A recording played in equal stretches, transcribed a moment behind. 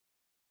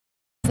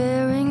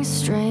Traveling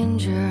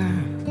stranger,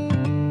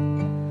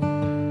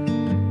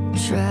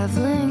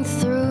 traveling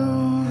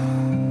through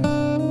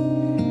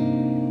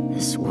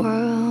this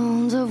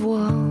world of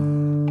woe.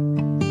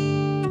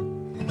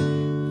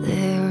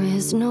 There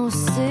is no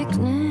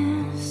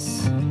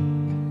sickness,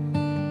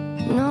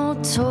 no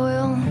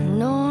toil,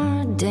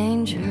 nor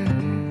danger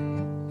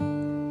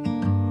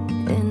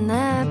in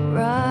that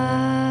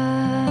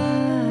bright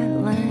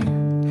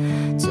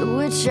land to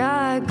which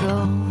I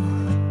go.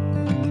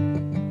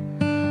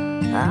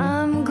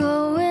 I'm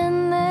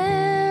going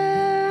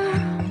there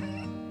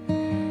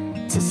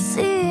to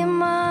see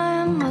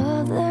my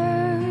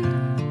mother.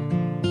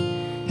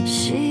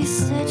 She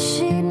said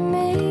she'd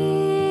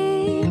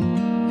meet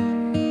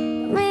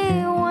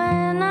me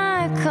when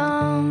I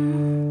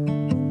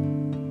come.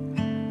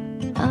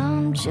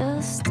 I'm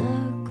just a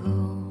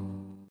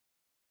ghost.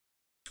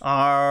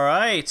 All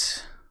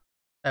right.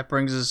 That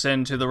brings us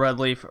into the Red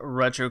Leaf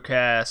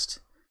Retrocast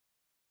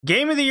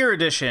Game of the Year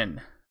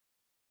edition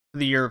for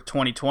the year of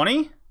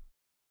 2020.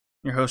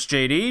 Your host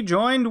JD,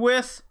 joined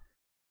with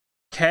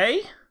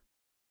Kay,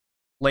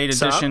 late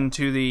addition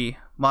to the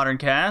modern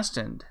cast,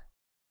 and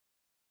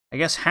I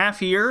guess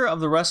half year of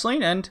the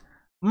wrestling. And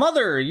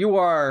Mother, you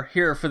are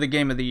here for the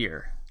Game of the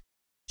Year.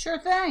 Sure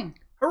thing.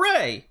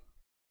 Hooray!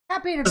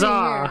 Happy to be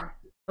here.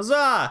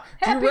 Huzzah!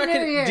 Happy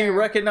New Year. Do you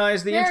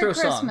recognize the Merry intro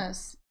song?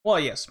 Christmas. Well,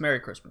 yes, Merry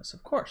Christmas,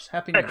 of course.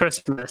 Happy New Year.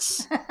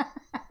 Christmas.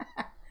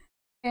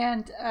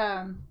 And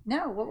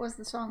no, what was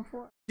the song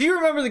for? Do you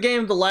remember the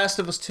game The Last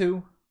of Us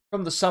 2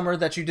 from the summer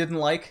that you didn't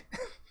like?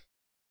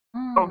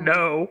 Oh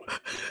no.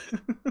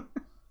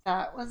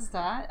 That was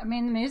that. I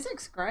mean, the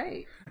music's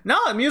great. No,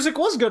 the music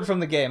was good from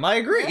the game. I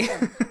agree.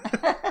 Yeah.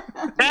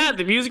 Yeah,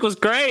 the music was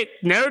great.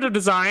 Narrative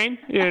design,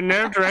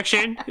 narrative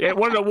direction. It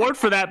won an award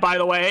for that, by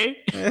the way.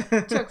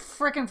 Took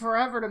freaking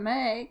forever to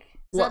make.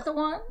 Is that the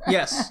one?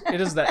 Yes,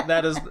 it is that.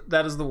 That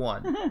is the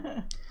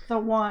one. The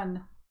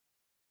one.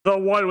 The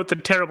one with the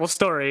terrible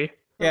story.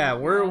 Yeah,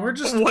 we're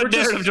just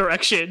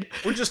direction.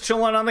 We're just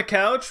chilling on the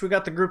couch. We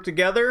got the group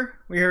together.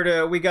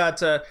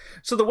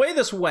 So the way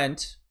this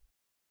went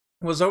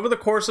was over the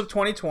course of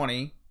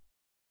 2020,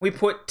 we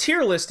put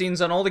tier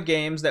listings on all the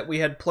games that we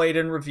had played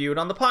and reviewed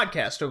on the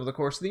podcast over the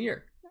course of the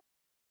year.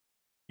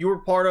 You were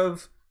part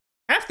of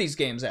half these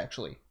games,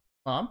 actually,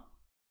 Mom.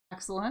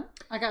 Excellent.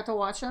 I got to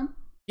watch them.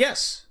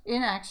 Yes.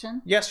 In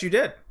action. Yes, you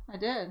did. I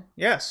did.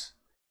 Yes.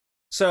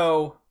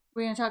 So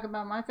We're going to talk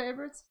about my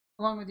favorites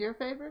along with your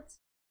favorites?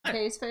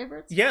 Kay's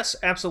favorites? yes,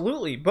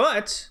 absolutely.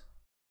 But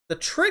the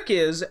trick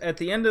is at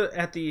the end of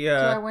Do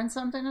I win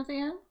something at the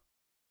end?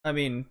 I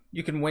mean,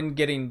 you can win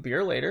getting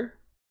beer later.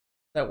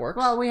 That works.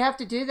 Well, we have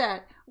to do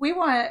that. We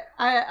want.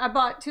 I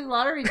bought 2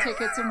 lottery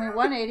tickets and we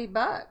won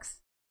 $80.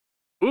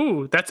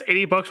 Ooh, that's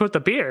 $80 worth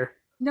of beer.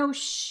 No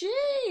shit,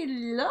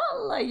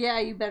 Lola. Yeah,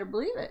 you better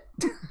believe it.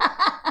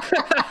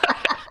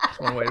 That's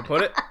one way to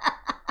put it.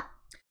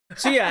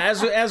 So yeah,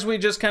 as we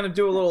just kind of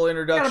do a little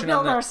introduction Gotta build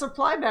on that. our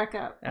supply back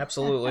up.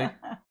 Absolutely.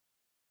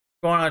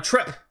 Going on a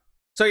trip.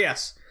 So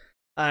yes,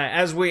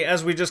 as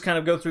we just kind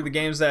of go through the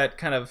games that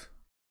kind of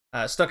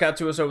stuck out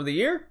to us over the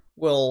year,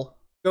 we'll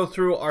go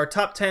through our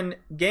top 10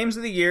 games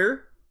of the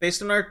year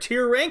based on our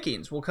tier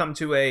rankings. We'll come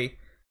to a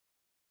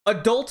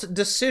adult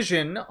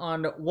decision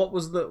on what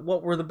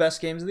were the best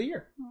games of the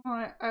year.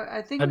 Well,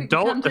 I think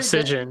Adult we can come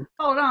decision.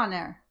 Hold on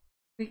there.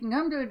 We can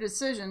come to a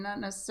decision. Not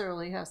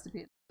necessarily has to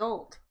be an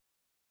adult.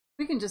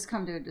 We can just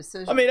come to a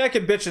decision. I mean, I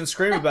could bitch and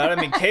scream about it.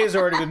 I mean, Kay's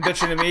already been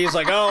bitching to me. He's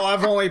like, "Oh,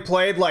 I've only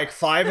played like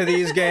 5 of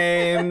these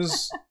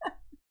games."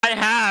 I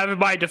have, in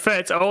my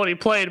defense, I only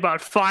played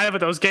about 5 of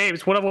those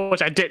games, one of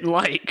which I didn't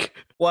like.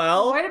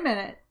 Well, wait a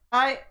minute.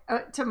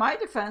 To my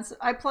defense,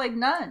 I played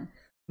none.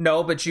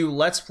 No, but you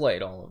let's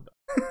played all of them.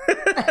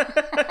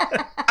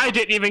 I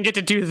didn't even get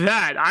to do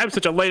that. I'm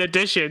such a late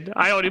addition.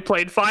 I only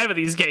played 5 of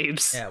these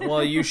games. Yeah,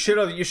 well, you should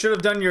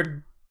have done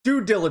your due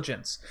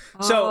diligence.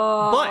 So,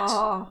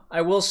 but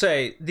I will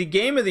say the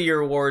Game of the Year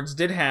awards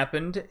did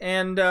happen,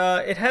 and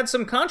it had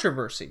some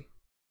controversy.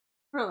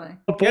 Really?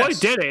 Oh, boy, Yes.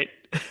 did it.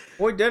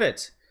 Boy, did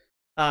it.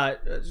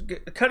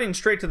 Cutting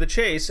straight to the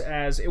chase,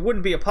 as it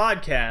wouldn't be a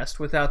podcast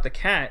without the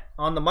cat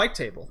on the mic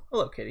table.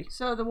 Hello, Kitty.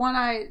 So the one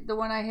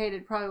I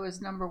hated probably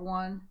was number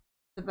 1,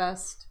 the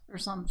best, or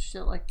some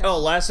shit like that. Oh,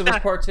 Last of Us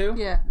Part 2?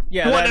 Yeah.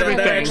 Yeah, Won that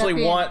everything.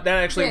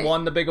 actually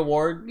won the big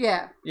award.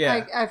 Yeah.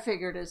 Yeah. I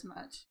figured as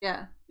much.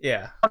 Yeah.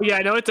 Yeah. Yeah,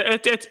 I know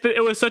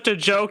it was such a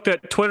joke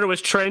that Twitter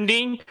was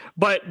trending,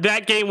 but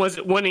that game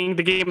was winning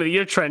the Game of the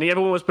Year trending.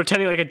 Everyone was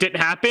pretending like it didn't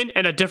happen,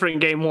 and a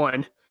different game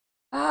won.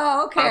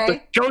 Oh,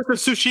 okay. Ghost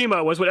of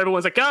Tsushima was what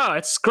everyone's like,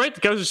 it's great.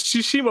 The Ghost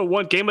of Tsushima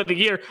won Game of the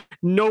Year.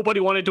 Nobody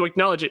wanted to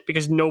acknowledge it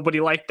because nobody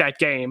liked that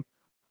game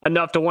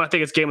enough to want to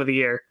think it's Game of the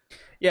Year.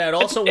 Yeah, it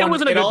also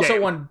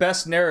won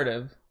Best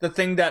Narrative. The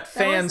thing that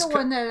fans... That was the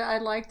one that I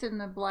liked in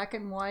the black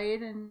and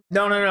white. And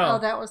No. Oh,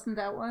 that wasn't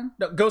that one?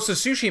 No, Ghost of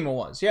Tsushima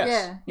was,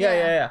 yes.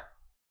 Yeah.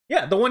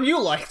 Yeah, the one you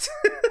liked.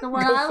 The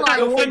one I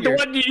liked. The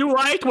one you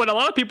liked, what a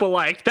lot of people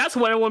liked. That's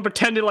when everyone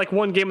pretended like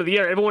won Game of the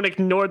Year. Everyone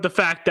ignored the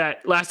fact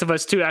that Last of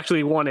Us 2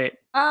 actually won it.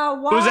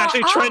 Oh, wow. It was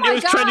actually trending. It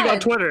was trending on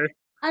God. Twitter.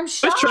 I'm It's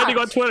shocked. trending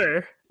on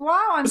Twitter.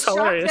 Wow, I'm It's shocked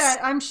hilarious.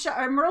 at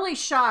I'm really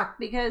shocked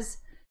because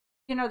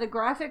the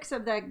graphics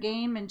of that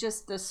game and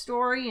just the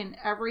story and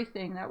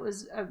everything, that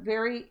was a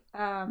very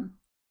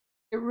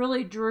it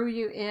really drew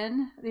you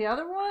in. The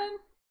other one?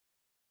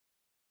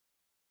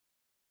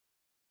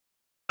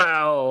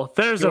 Well,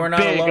 there's You a are not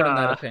big alone in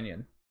that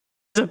opinion.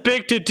 there's a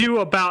big to-do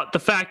about the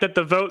fact that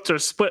the votes are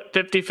split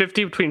 50-50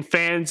 between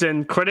fans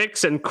and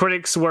critics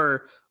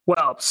were,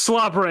 well,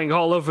 slobbering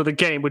all over the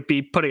game would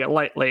be putting it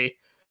lightly.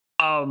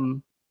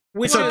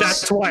 Which So is,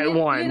 that's why it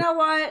won. You know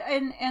what?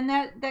 And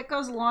that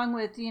goes along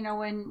with,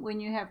 when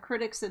you have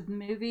critics of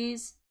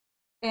movies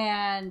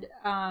and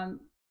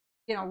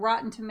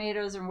Rotten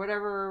Tomatoes or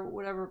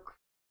whatever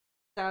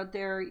out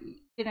there,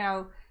 it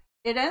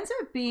ends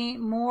up being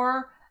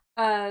more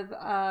of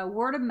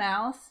word of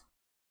mouth,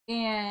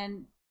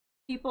 and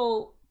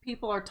people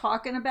are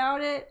talking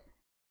about it,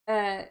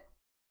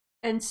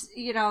 and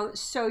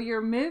so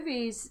your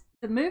movies,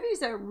 the movies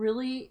that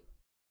really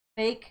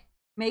make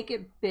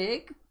it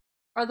big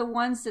are the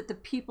ones that the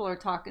people are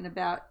talking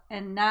about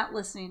and not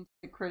listening to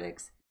the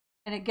critics.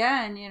 And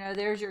again,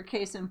 there's your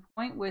case in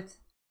point with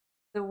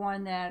the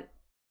one that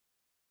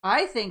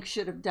I think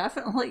should have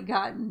definitely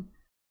gotten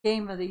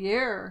Game of the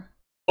Year.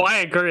 Oh, I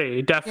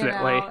agree,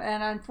 definitely.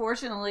 And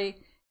unfortunately,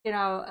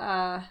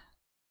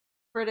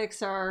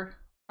 critics are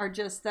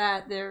just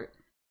that.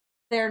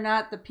 They're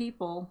not the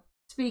people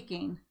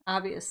speaking,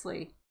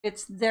 obviously.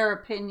 It's their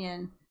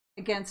opinion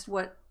against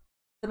what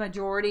the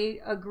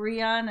majority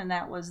agree on, and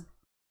that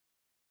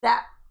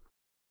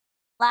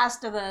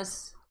Last of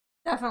Us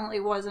definitely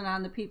wasn't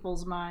on the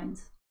people's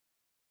minds.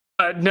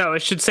 No,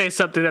 it should say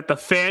something that the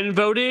fan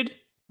voted.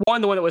 The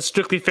one that was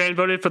strictly fan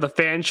voted for the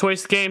fan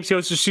choice game,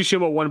 Ghost of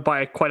Tsushima won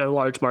by quite a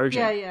large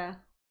margin. Yeah.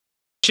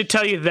 Should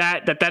tell you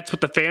that's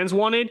what the fans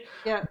wanted.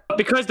 Yeah. But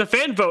because the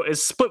fan vote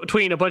is split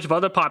between a bunch of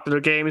other popular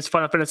games,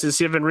 Final Fantasy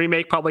VII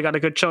Remake probably got a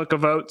good chunk of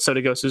votes, so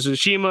did Ghost of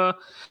Tsushima.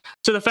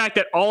 So the fact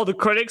that all the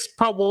critics,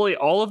 probably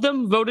all of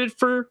them, voted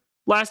for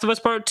Last of Us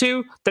Part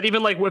 2, that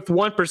even like with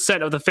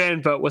 1% of the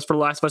fan vote was for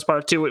Last of Us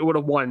Part 2, it would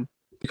have won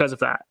because of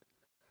that.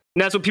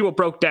 And that's what people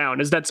broke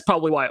down, that's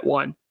probably why it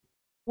won.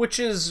 Which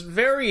is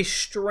very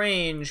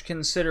strange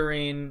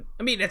considering,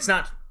 I mean, it's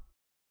not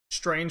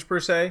strange per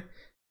se,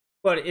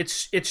 but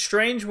it's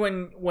strange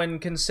when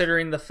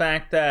considering the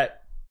fact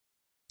that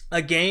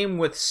a game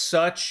with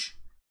such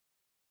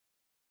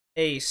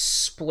a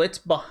split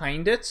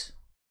behind it,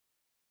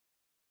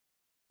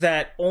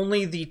 that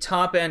only the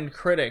top end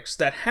critics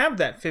that have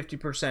that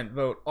 50%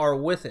 vote are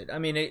with it. I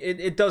mean,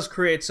 it does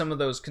create some of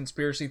those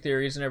conspiracy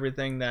theories and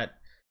everything that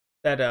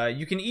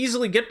you can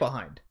easily get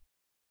behind.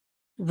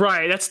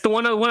 Right, that's the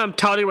one I'm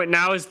telling you right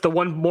now is the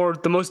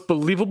most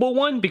believable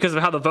one because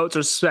of how the votes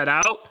are set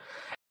out.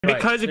 Right.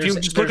 Because if you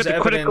just look at the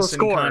critical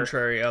score,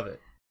 contrary of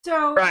it.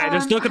 So right,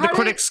 just look at the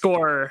critic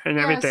score and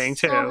everything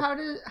too.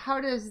 So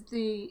how does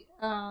the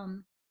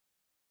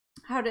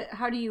how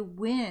do you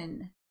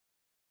win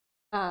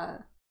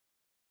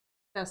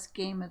best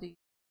game of the year?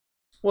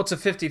 Well, it's a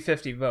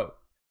 50-50 vote.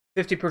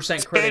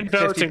 50% critic,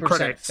 Fan votes and 50%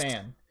 critics.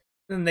 fan.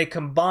 Then they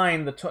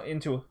combine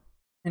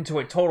into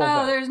a total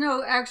vote. There's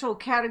no actual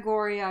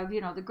category of,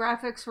 the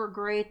graphics were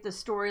great, the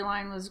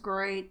storyline was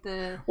great,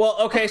 Well,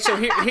 okay, so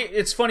here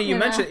it's funny you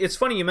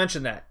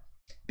mentioned that.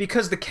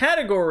 Because the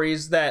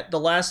categories that The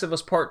Last of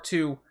Us Part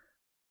 2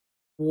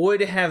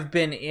 would have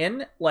been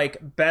in,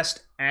 like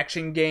best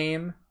action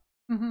game,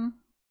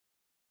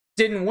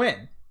 didn't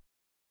win.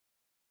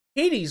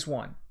 Hades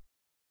won,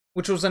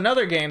 which was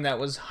another game that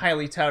was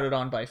highly touted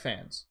on by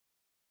fans.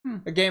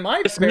 A game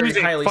I very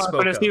highly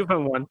spoke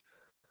of. One.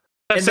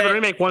 Best Seven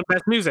Remake won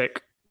Best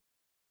Music.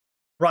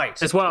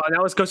 Right. As well, and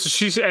that was Ghost of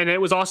Tsushima, and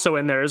it was also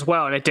in there as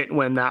well, and it didn't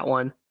win that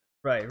one.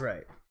 Right.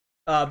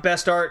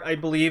 Best art, I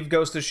believe,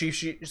 Ghost of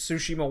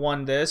Tsushima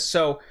won this.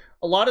 So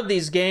a lot of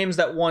these games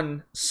that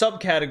won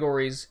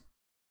subcategories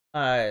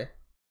that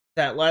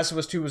Last of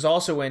Us 2 was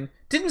also in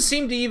didn't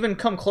seem to even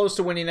come close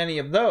to winning any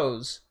of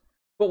those.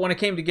 But when it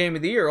came to Game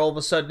of the Year, all of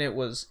a sudden it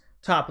was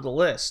top of the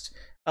list.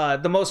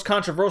 The most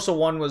controversial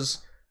one was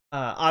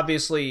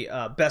obviously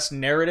Best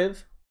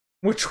Narrative,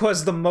 which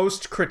was the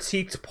most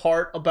critiqued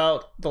part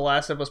about The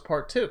Last of Us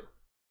Part 2.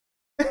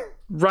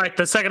 Right,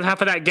 the second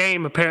half of that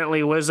game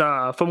apparently was,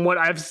 from what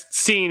I've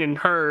seen and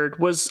heard,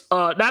 was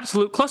an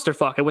absolute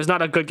clusterfuck. It was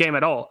not a good game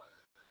at all.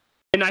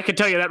 And I can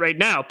tell you that right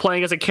now,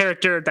 playing as a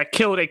character that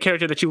killed a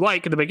character that you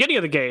like in the beginning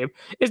of the game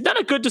is not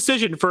a good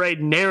decision for a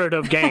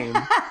narrative game.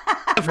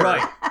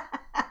 Right.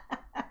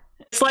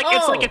 It's like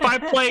if I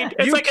played.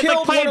 It's you like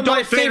killed playing one of my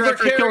Darth Vader favorite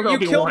after I killed You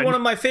killed Obi-Wan. one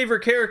of my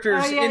favorite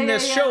characters in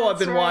this show I've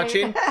been that's right.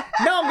 watching.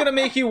 Now I'm gonna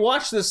make you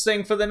watch this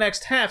thing for the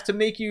next half to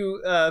make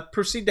you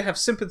proceed to have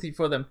sympathy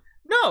for them.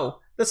 No,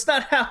 that's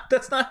not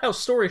how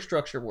story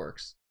structure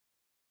works.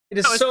 It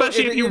is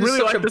especially if you really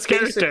such like a this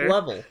basic character.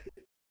 level.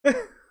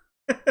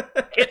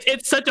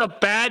 It's such a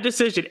bad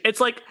decision.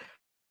 It's like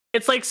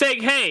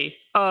saying, hey,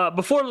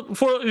 before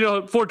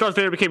Darth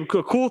Vader became a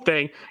cool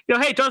thing,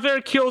 hey, Darth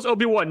Vader kills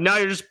Obi-Wan. Now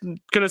you're just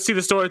gonna see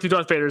the story through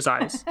Darth Vader's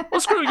eyes. Well,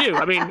 screw you.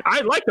 I mean,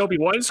 I like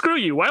Obi-Wan. Screw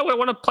you. Why would I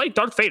want to play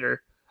Darth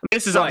Vader?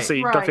 This is Right.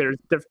 obviously Right. different,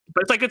 but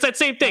it's that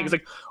same thing. It's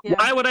like, Yeah.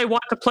 why would I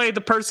want to play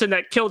the person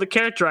that killed the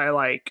character I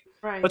like?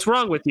 Right. What's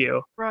wrong with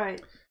you?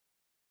 Right.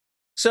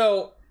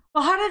 So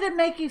Well, how did it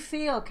make you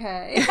feel,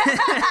 Kay?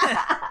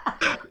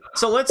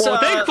 let's Well,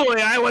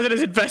 thankfully, I wasn't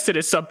as invested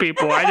as some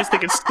people. I just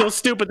think it's still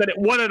stupid that it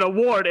won an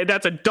award, and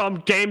that's a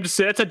dumb game to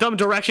say. It's a dumb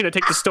direction to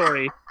take the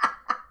story.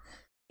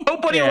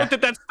 Nobody Yeah. looked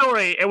at that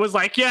story and was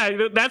like, yeah,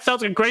 that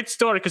sounds like a great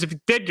story, because if you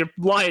did, you're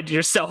lying to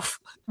yourself.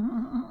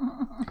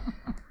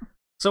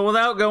 So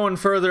without going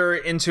further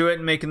into it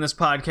and making this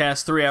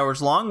podcast 3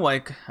 hours long,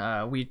 like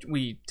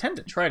we tend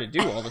to try to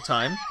do all the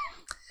time,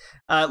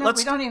 No,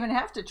 let's. we don't even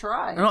have to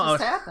try. It No,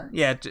 just happens.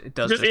 Yeah, it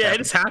does. Just, just yeah, happen. it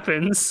just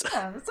happens.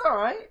 Yeah, that's all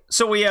right.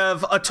 So we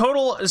have a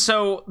total.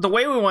 So the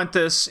way we went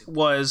this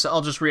was,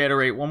 I'll just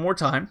reiterate one more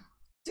time.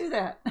 Do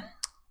that.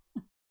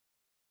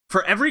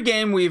 For every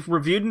game we've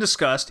reviewed and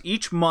discussed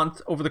each month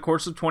over the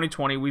course of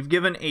 2020, we've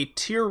given a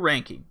tier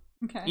ranking.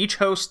 Okay. Each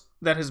host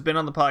that has been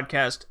on the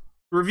podcast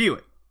review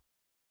it.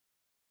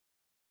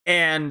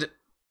 And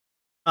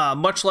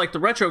much like the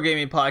Retro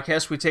Gaming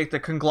Podcast, we take the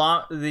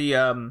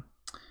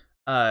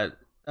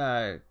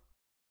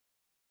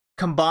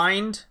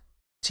combined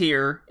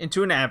tier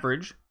into an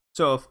average.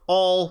 So if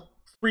all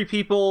 3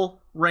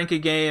 people rank a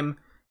game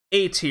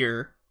A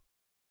tier,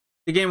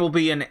 the game will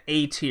be an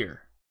A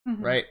tier,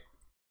 Mhm. right?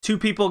 2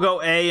 people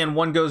go A and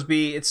 1 goes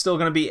B. It's still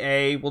going to be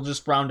A. We'll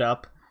just round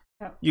up.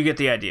 Yep. You get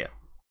the idea.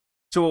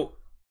 So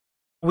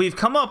we've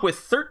come up with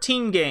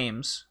 13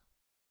 games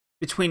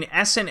between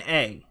S and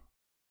A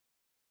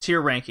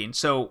tier ranking.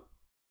 So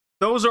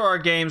those are our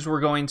games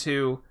we're going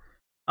to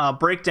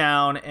break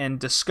down and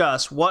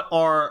discuss. What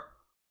are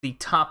the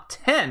top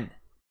 10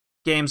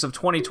 games of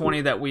 2020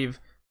 that we've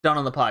done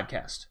on the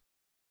podcast?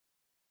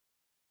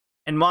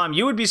 And Mom,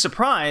 you would be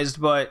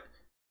surprised, but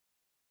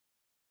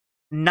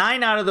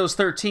 9 out of those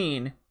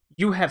 13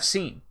 you have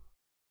seen.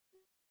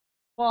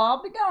 Well,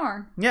 I'll be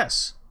darned.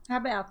 Yes. How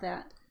about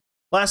that?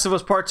 Last of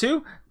Us Part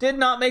 2 did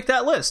not make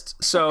that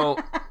list. So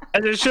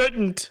And it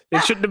shouldn't.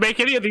 It shouldn't make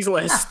any of these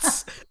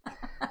lists.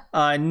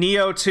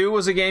 Neo 2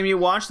 was a game you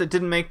watched that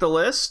didn't make the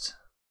list.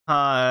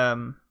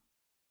 And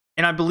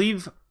I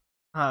believe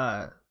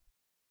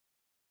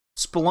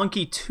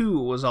Spelunky 2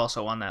 was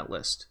also on that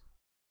list,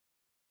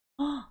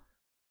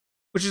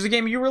 which is a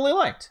game you really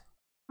liked.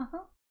 Uh-huh.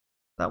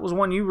 That was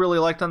one you really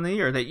liked on the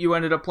year that you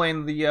ended up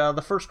playing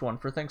the first one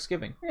for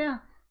Thanksgiving. Yeah.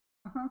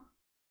 Uh-huh.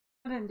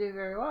 I didn't do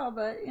very well,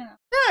 but,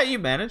 Yeah, you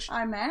managed.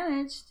 I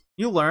managed.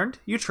 You learned.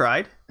 You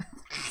tried.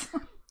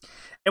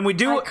 And we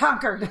do. I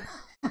conquered.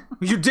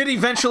 You did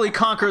eventually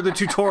conquer the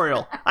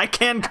tutorial. I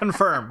can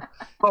confirm.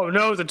 Oh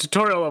no, the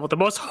tutorial level, the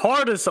most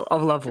hardest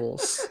of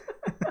levels.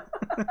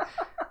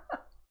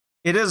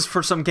 It is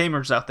for some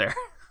gamers out there.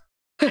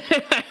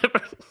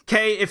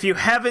 Okay, if you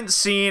haven't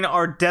seen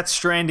our Death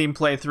Stranding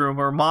playthrough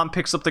where Mom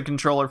picks up the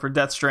controller for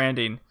Death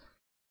Stranding,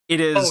 it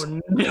is Oh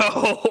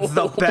no.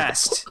 the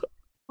best.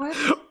 What?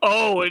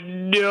 Oh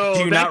no. Do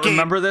you that not game-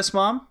 remember this,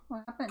 Mom?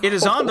 What happened? It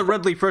is on the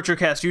Red Leaf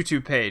Retrocast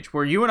YouTube page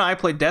where you and I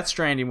played Death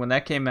Stranding when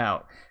that came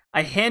out.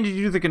 I handed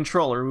you the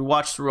controller. We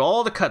watched through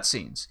all the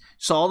cutscenes,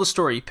 saw all the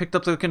story. You picked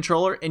up the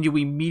controller, and you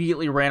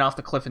immediately ran off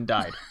the cliff and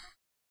died.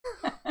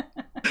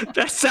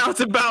 That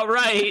sounds about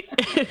right.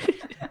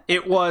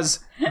 It was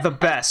the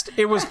best.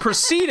 It was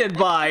preceded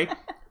by,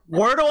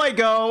 where do I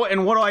go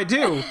and what do I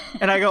do?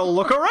 And I go,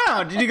 look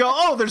around. And you go,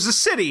 oh, there's a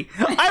city.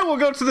 I will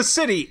go to the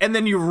city. And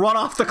then you run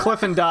off the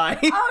cliff and die.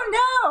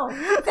 Oh,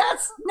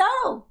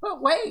 no.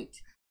 But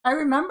wait. I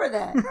remember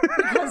that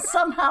because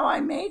somehow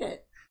I made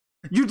it.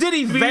 You did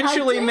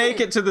eventually I did. make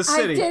it to the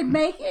city. I did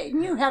make it,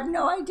 and you have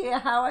no idea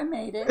how I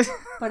made it,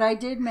 but I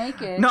did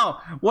make it. No,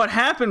 what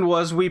happened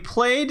was we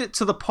played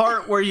to the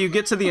part where you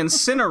get to the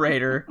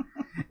incinerator,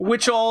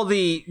 which all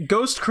the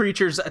ghost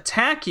creatures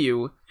attack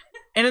you,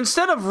 and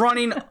instead of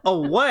running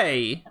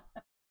away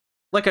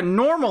like a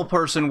normal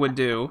person would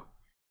do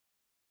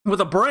with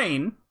a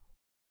brain,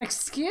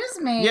 Excuse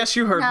me. Yes,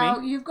 you heard now,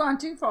 me. You've gone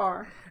too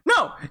far.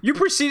 no, you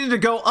proceeded to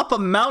go up a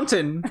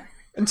mountain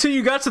until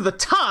you got to the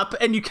top,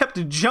 and you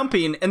kept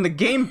jumping, and the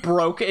game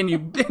broke, and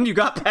you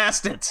got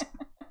past it.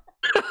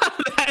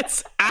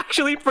 That's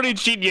actually pretty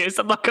genius,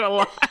 I'm not gonna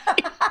lie.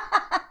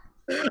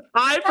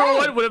 I, for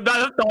one, would have not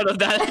have thought of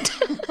that.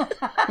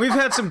 We've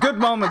had some good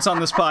moments on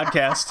this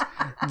podcast.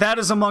 That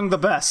is among the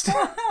best.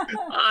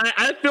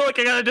 I feel like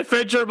I gotta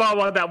defend your mom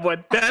on that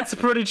one. That's a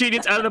pretty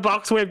genius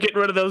out-of-the-box way of getting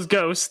rid of those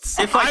ghosts.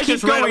 If I keep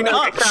just ran going away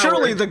like up, a coward.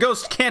 surely the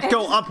ghost can't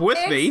go up with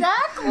me.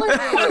 Exactly.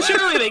 Oh,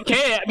 surely they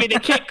can't. I mean, they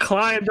can't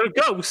climb. They're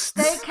ghosts.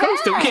 They Ghosts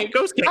can't.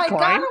 can't I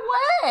climb. got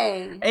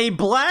away. A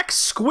black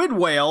squid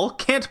whale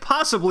can't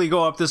possibly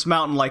go up this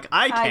mountain like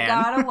I I can.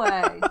 got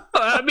away.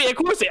 I mean, of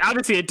course,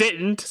 obviously it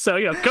didn't. So,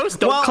 ghosts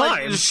don't Well,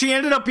 climb. she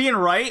ended up being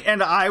right,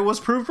 and I was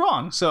proved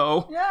wrong.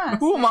 So Yeah,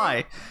 who am see?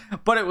 I?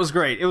 But it was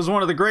great. It was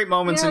one of the great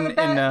moments You know,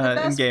 the in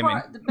best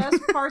gaming. the best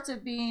parts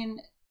of being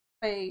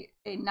a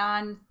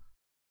non-gamer,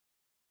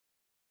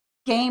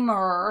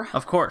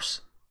 Of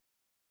course,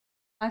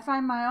 I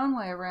find my own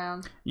way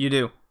around. you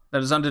do.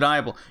 That is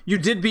undeniable. You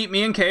did beat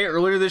me and Kay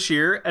earlier this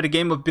year at a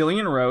game of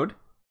Billion Road.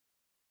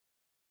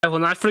 I will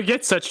not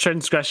forget such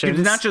transgressions. You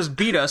did not just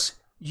beat us,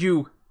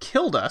 you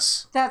killed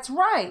us. That's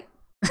right.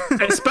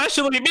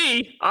 Especially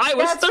me. I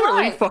was That's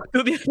thoroughly right. fucked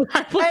through the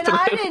And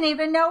I didn't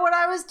even know what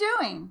I was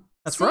doing.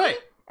 That's See? right.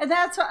 And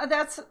that's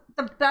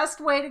the best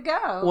way to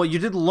go. Well, you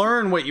did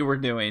learn what you were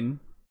doing,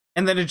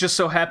 and then it just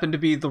so happened to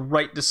be the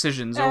right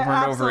decisions over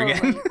and over again.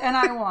 Absolutely. And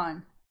I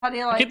won. How do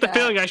you like I get the that?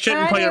 feeling I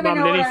shouldn't And play your didn't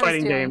mom even in know any what I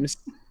was fighting doing. games.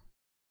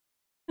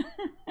 All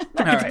I get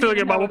the right. feeling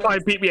your mom will know what I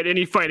probably beat me at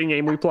any fighting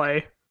game we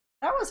play.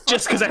 That was fun.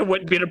 Just because I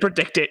wouldn't be able to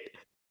predict it.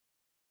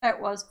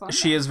 That was fun.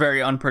 She is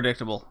very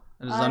unpredictable.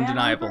 It is I am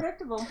undeniable.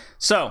 unpredictable.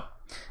 So,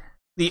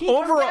 the Keep 'em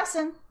overall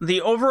guessing.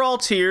 the overall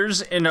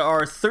tiers in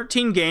our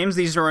 13 games,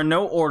 these are in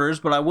no orders,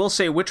 but I will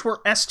say which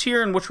were S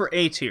tier and which were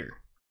A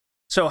tier.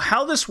 So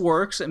how this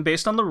works, and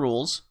based on the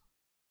rules,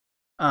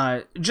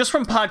 just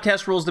from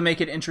podcast rules to make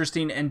it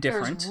interesting and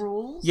different. There's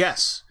rules.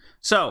 Yes.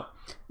 So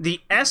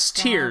the S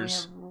God, we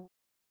tiers have rules.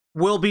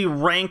 will be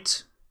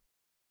ranked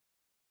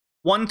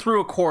 1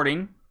 through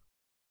according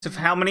to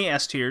how many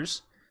S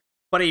tiers,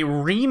 but a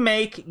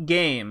remake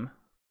game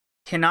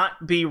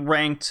cannot be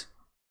ranked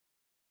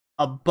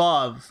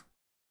above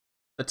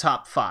the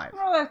top 5.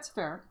 Well, that's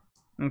fair.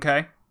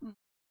 Okay?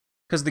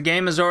 Because the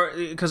game is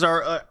because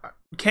our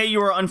Kay,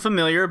 you are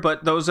unfamiliar,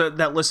 but those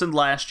that listened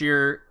last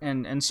year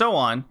and so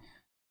on,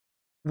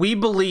 we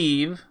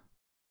believe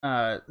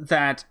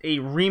that a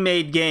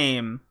remade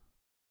game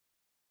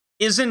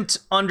isn't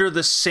under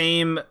the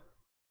same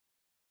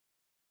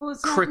Well,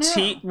 it's not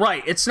critique. new.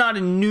 Right, it's not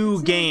a new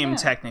It's not game new.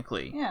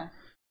 technically. Yeah.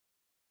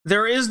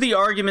 There is the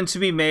argument to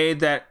be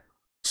made that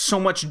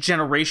so much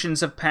generations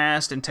have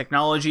passed and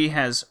technology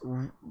has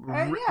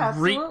Yeah,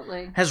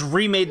 absolutely. has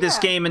remade this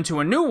Yeah. game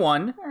into a new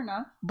one. Fair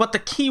enough. But the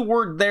key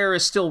word there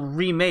is still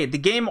remade. The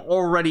game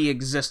already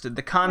existed.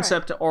 The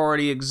concept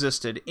already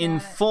existed in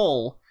Got it.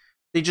 full.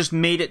 They just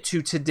made it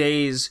to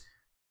today's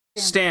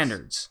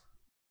standards.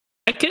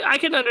 I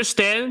can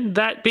understand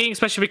that being,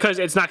 especially because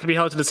it's not going to be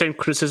held to the same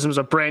criticisms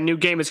of a brand new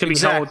game. It's going to be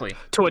Exactly.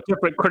 held to a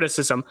different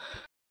criticism.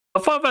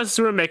 But Final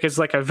Fantasy Remake is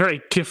like a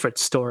very different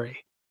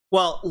story.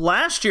 Well,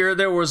 last year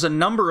there was a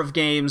number of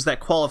games that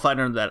qualified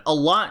under that. A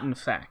lot, in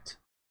fact.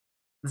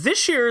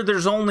 This year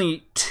there's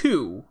only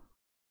 2.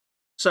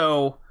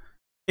 So,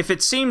 if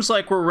it seems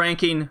like we're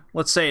ranking,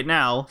 let's say it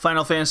now,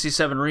 Final Fantasy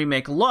VII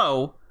Remake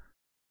low,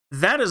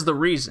 that is the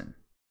reason.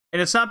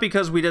 And it's not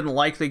because we didn't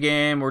like the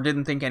game or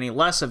didn't think any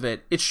less of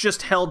it. It's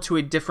just held to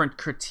a different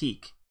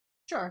critique.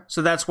 Sure.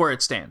 So that's where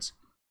it stands.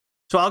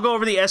 So I'll go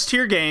over the S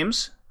tier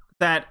games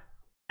that,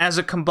 as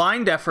a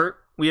combined effort,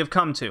 we have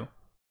come to.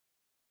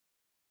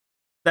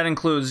 That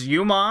includes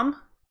you,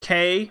 Mom,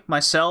 Kay,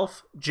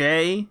 myself,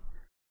 Jay,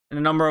 and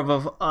a number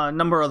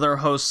of other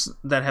hosts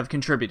that have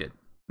contributed.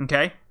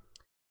 Okay?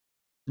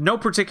 No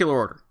particular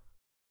order.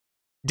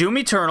 Doom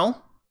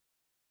Eternal,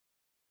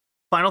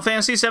 Final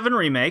Fantasy VII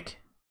Remake,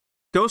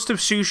 Ghost of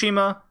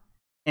Tsushima,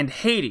 and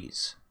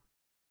Hades.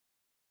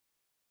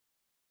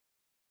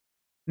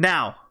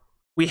 Now,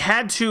 we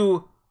had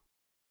to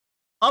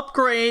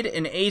upgrade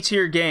an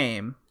A-tier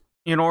game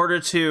in order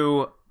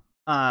to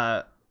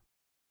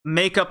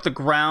make up the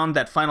ground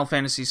that Final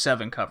Fantasy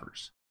VII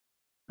covers.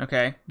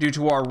 Okay? Due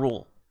to our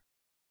rule.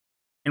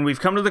 And we've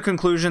come to the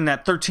conclusion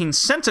that 13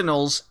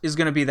 Sentinels is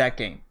going to be that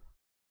game.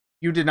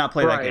 You did not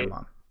play that game,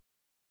 Mom.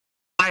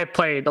 I have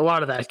played a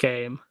lot of that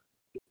game.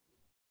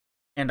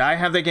 And I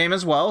have the game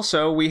as well,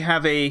 so we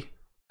have a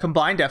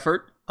combined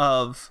effort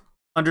of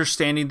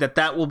understanding that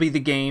that will be the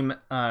game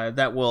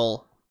that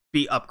will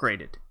be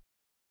upgraded.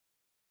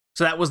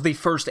 So that was the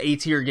first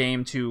A-tier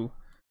game to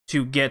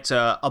get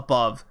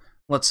above,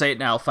 let's say it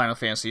now, Final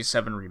Fantasy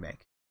VII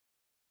Remake.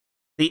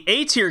 The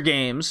A-tier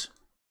games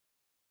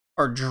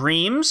are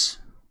Dreams,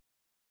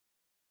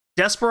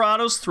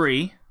 Desperados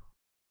 3,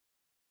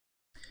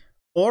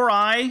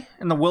 Ori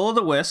and the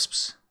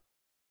Will-o'-the-Wisps,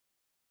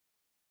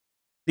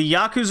 the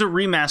Yakuza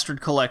Remastered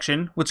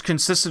Collection, which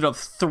consisted of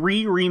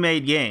 3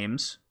 remade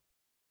games,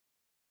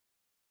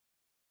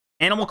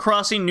 Animal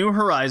Crossing New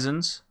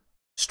Horizons,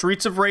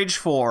 Streets of Rage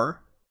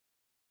 4,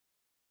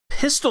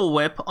 Pistol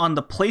Whip on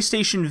the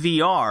PlayStation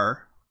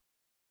VR,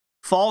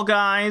 Fall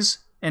Guys,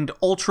 and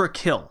Ultra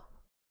Kill.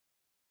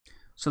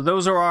 So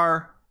those are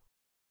our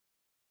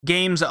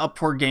games up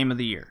for Game of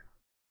the Year.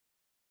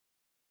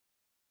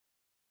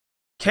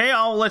 Kay,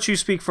 I'll let you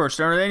speak first.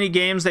 Are there any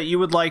games that you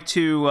would like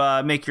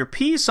to make your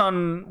piece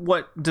on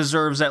what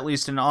deserves at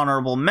least an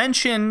honorable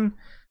mention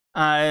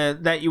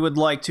that you would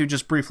like to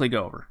just briefly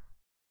go over?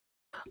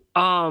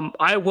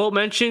 I will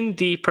mention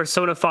the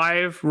Persona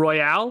 5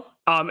 Royale.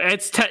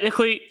 It's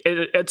technically,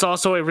 it's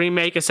also a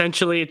remake,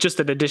 essentially. It's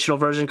just an additional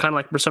version, kind of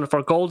like Persona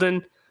 4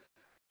 Golden,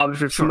 if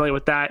you're familiar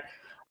with that.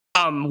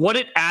 What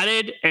it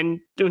added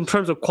and in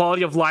terms of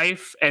quality of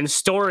life and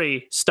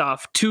story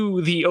stuff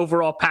to the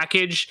overall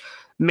package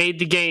made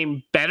the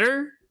game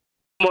better.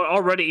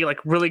 Already like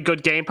really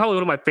good game, probably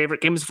one of my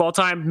favorite games of all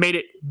time, made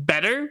it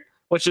better,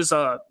 which is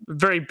a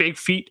very big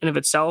feat in of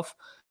itself.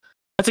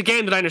 It's a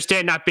game that I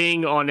understand not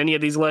being on any of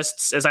these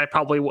lists, as I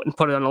probably wouldn't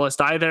put it on the list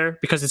either,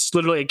 because it's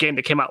literally a game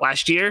that came out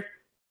last year.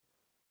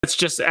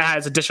 It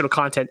has additional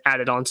content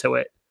added onto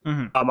it.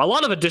 Mhm. A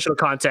lot of additional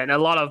content and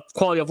a lot of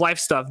quality of life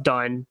stuff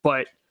done,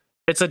 but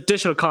it's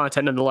additional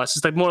content nonetheless.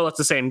 It's like more or less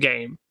the same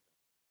game.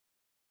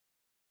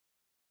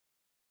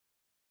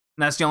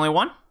 And that's the only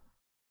one?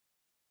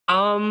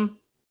 I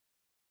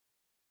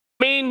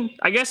mean,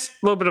 I guess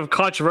a little bit of a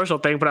controversial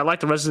thing, but I like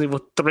the Resident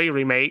Evil 3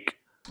 remake.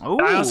 Oh,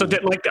 I also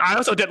didn't like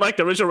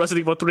the original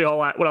Resident Evil 3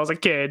 when I was a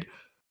kid.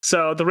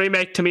 So the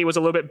remake to me was a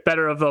little bit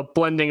better of a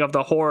blending of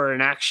the horror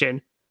and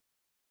action.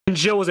 And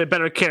Jill was a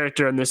better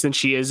character in this than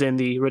she is in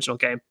the original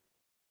game.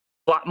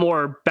 A lot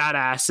more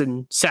badass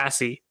and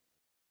sassy.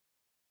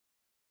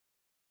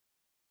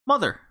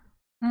 Mother,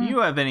 do Mm. you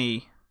have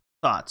any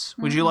thoughts?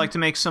 Would you Mhm. like to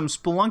make some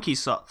Spelunky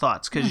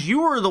thoughts? Because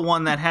you were the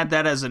one that had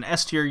that as an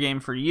S tier game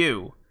for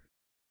you,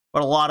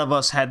 but a lot of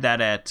us had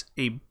that at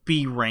a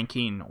B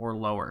ranking or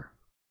lower.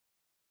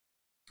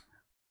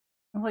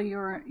 Well,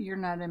 you're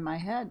not in my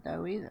head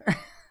though either.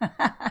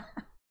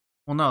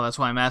 Well, no, that's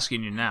why I'm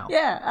asking you now.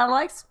 Yeah, I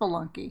like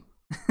Spelunky.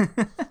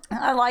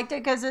 I liked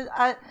it because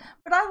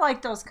but I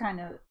like those kind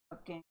of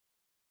games.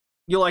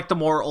 You like the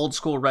more old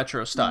school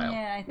retro style,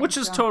 Yeah, I think which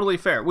is so. totally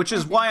fair. Which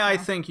is think why I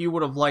so. think you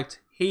would have liked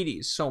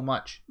Hades so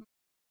much.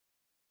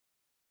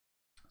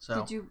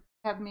 So, Did you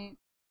have me?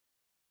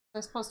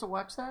 Was I supposed to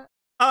watch that?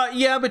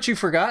 yeah, but you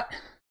forgot.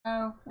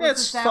 Oh, Yeah, was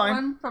it's it that fine.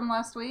 one from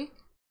last week?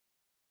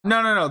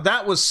 No,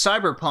 that was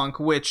Cyberpunk,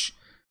 which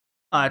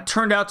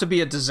turned out to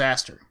be a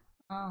disaster.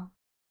 Oh.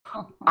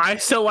 I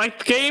still like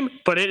the game,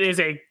 but it is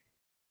a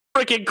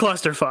freaking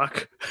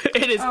clusterfuck.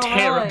 It is Oh,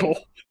 terrible.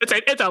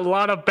 really? It's a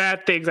lot of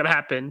bad things that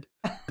happened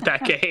with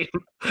that game.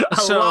 A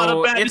So lot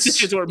of bad it's-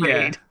 decisions were yeah.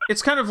 made.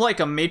 It's kind of like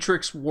a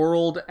Matrix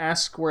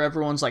world-esque where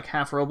everyone's like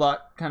half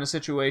robot kind of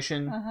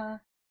situation, Uh-huh.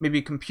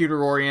 maybe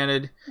computer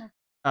oriented.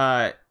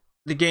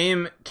 The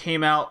game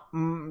came out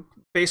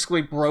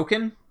basically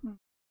broken,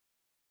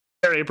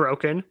 Very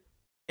broken.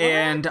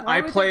 and Why I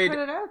would they played. put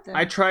it out then?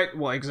 I tried.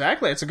 Well,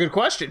 exactly. It's a good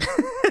question.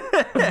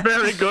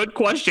 Very good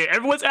question.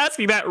 Everyone's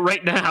asking that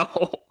right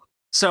now.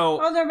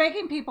 So Oh, they're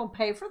making people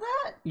pay for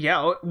that?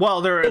 yeah, well,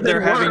 they're They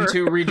having were.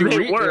 to redo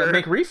They were.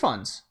 make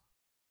refunds.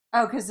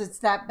 Oh, because it's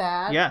that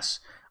bad?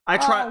 Yes, I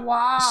tried. Oh,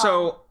 wow.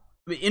 So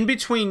in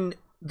between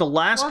the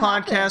last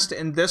What podcast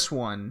and this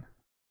one,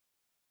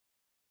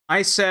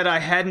 I said I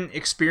hadn't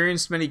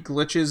experienced many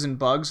glitches and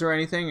bugs or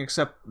anything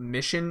except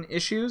mission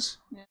issues.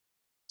 Yeah.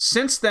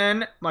 Since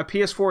then, my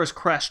PS4 has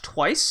crashed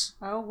twice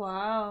Oh,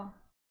 wow.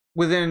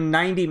 within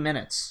 90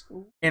 minutes.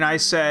 And I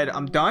said,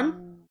 I'm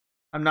done.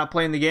 I'm not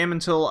playing the game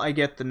until I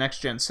get the next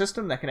gen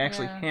system that can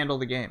actually Yeah. handle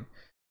the game.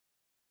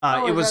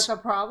 Oh, It is was that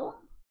the problem?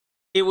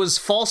 it was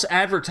false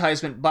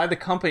advertisement by the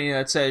company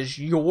that says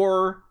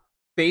your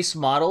base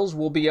models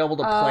will be able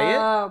to play it.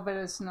 Oh, but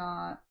it's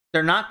not.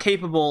 They're not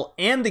capable,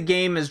 and the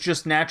game is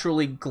just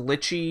naturally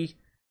glitchy,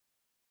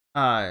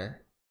 and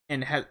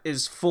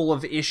is full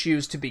of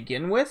issues to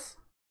begin with.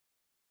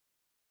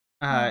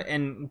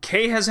 And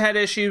Kay has had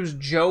issues.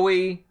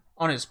 Joey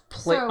on his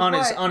So on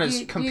his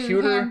what?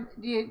 computer.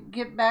 Do you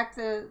get back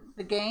the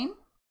game?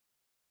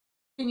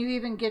 Can you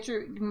even get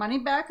your money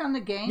back on the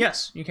game?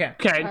 Yes, you can.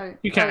 Okay, Oh,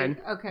 you can.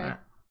 oh, okay. Yeah.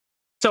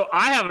 So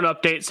I have an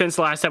update since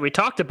the last time we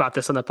talked about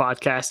this on the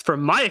podcast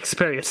from my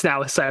experience now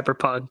with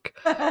Cyberpunk.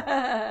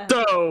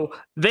 So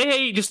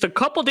they just a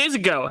couple days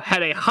ago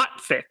had a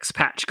hotfix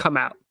patch come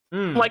out.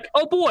 Mm. Like,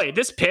 oh boy,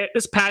 this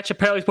patch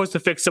apparently is supposed to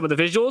fix some of the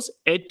visuals.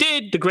 It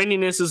did. The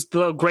graininess is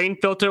the grain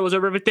filter was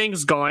over everything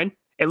is gone.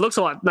 It looks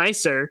a lot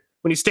nicer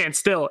when you stand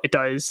still. It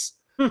does.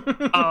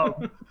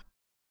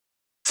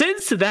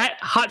 Since that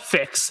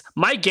hotfix,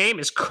 my game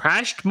has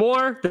crashed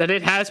more than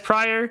it has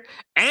prior,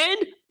 and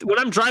when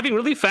I'm driving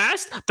really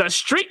fast, the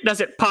street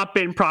doesn't pop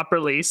in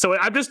properly. So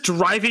I'm just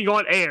driving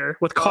on air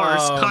with cars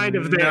kind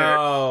of there.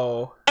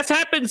 No. That's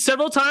happened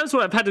several times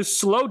where I've had to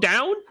slow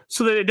down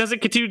so that it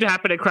doesn't continue to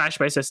happen and crash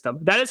my system.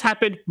 That has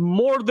happened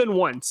more than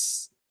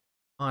once.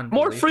 More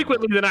Unbelievable.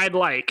 frequently than I'd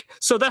like.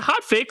 So that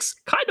hotfix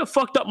kind of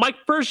fucked up my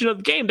version of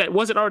the game that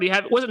wasn't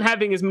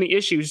having as many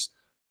issues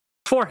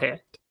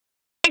beforehand.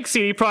 Thanks,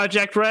 CD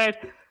Projekt Red.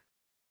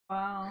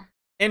 Wow.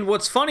 And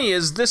what's funny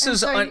is this And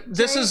is so you-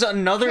 this is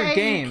another Jay,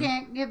 game. You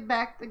can't give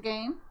back the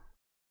game.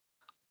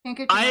 Can't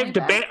get your I money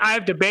back?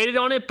 have debated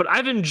on it, but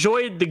I've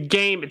enjoyed the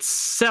game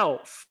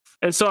itself,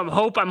 and so I'm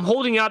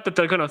holding out that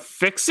they're gonna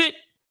fix it.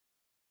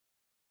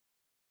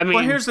 I mean,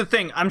 Well, here's the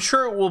thing. I'm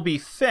sure it will be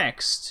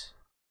fixed,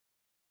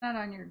 Not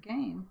on your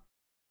game.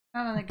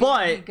 Not on the game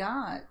But- you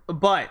got.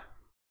 but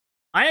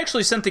I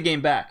actually sent the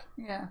game back.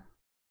 Yeah.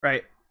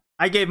 Right.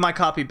 I gave my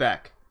copy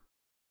back.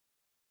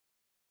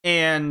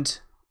 And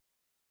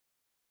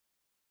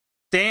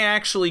they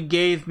actually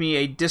gave me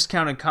a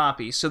discounted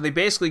copy. So they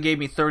basically gave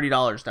me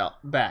 $30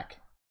 back.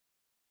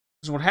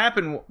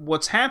 Because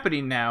what's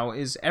happening now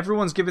is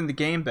everyone's giving the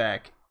game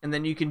back, and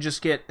then you can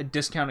just get a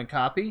discounted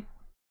copy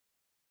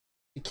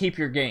to keep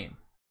your game.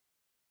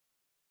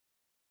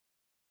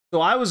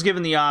 So I was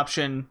given the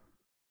option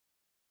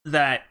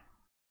that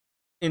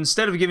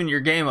instead of giving your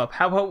game up,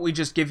 how about we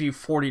just give you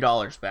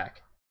 $40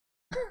 back?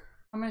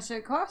 How much did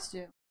it cost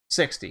you?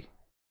 60.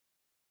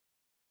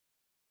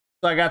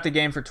 So I got the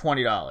game for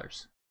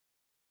 $20.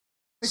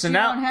 But So you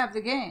now don't have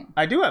the game.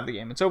 I do have the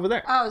game. It's over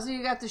there. Oh, so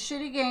you got the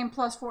shitty game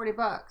plus $40.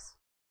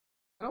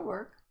 That'll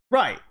work.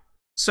 Right.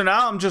 So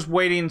now I'm just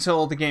waiting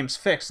until the game's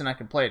fixed and I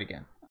can play it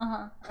again.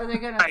 Are they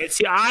gonna? Right,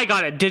 see, I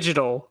got it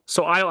digital,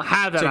 so I don't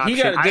have that So option.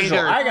 he got a digital.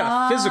 Either. I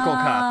got a physical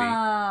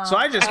copy. So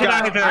I just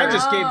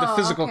gave the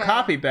physical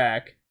copy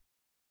back,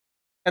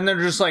 and they're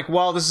just like,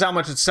 "Well, this is how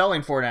much it's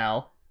selling for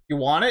now. You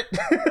want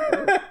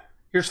it?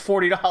 Here's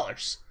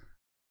 $40."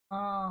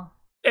 Oh.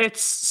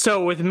 It's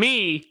so with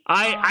me,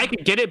 I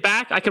could get it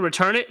back, I can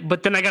return it,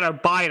 but then I gotta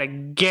buy it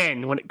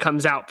again when it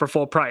comes out for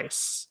full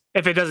price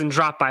if it doesn't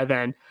drop by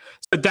then.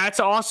 So that's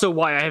also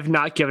why I have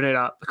not given it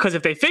up, because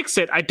if they fix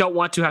it, I don't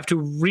want to have to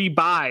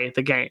rebuy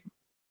the game.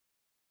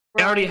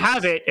 I already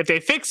have it. If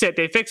they fix it,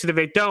 they fix it. If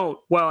they don't,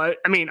 well,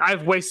 I mean,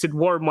 I've wasted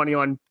more money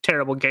on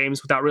terrible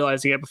games without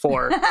realizing it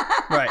before.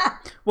 Right.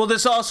 Well,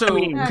 this also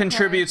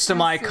contributes to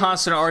my see.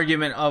 constant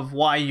argument of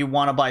why you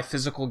want to buy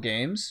physical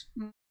games.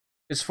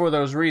 Is for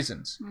those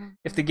reasons.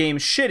 If the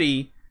game's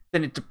shitty,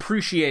 then it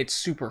depreciates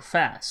super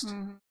fast,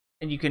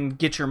 and you can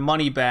get your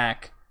money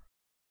back.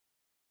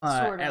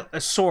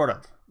 Sort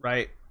of,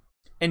 right?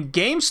 And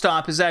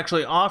GameStop is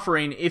actually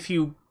offering, if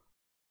you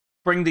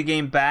bring the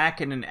game back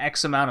in an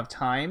X amount of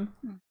time,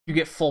 you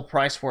get full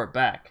price for it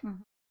back.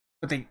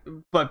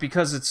 But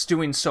because it's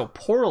doing so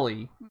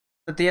poorly,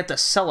 that they have to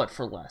sell it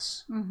for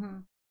less.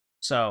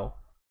 So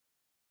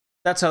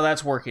that's how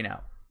that's working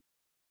out.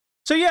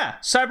 So yeah,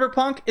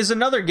 Cyberpunk is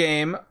another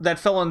game that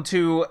fell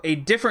into a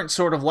different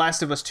sort of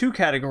Last of Us 2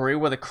 category,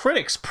 where the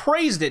critics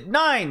praised it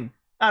 9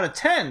 out of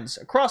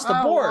 10s across the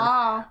board.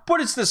 Wow.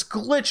 But it's this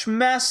glitch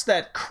mess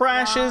that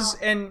crashes,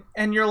 and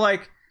you're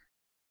like,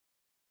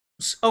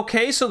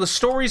 okay, so the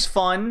story's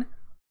fun,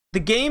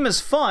 the game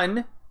is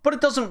fun, but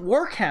it doesn't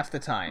work half the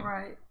time.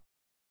 Right.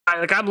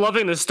 I'm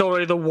loving the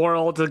story, the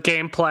world, the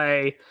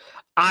gameplay.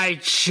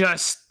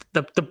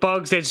 The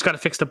bugs, they just gotta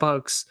fix the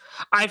bugs.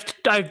 I've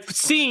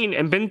seen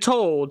and been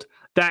told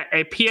that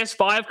a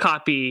PS5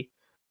 copy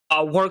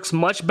works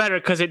much better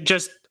because it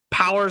just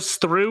powers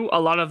through a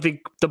lot of the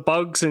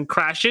bugs and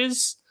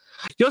crashes.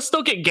 You'll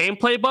still get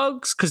gameplay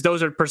bugs because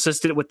those are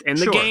persistent within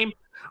the game.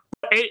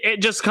 But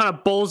it just kind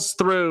of bulls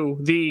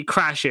through the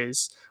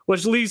crashes,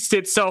 which leads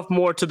itself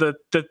more to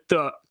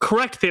the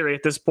correct theory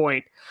at this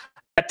point.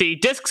 That the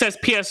disc says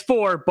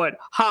PS4, but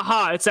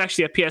haha, it's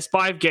actually a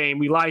PS5 game.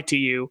 We lied to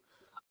you.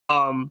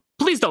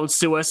 Please don't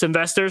sue us,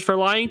 investors, for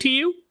lying to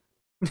you.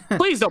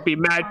 Please don't be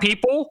mad,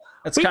 people.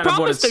 We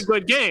promised a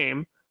good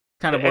game.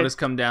 Kind of what it's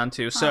come down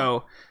to.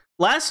 So,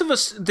 Last of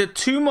Us, the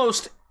two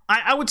most,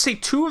 I would say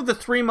two of the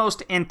three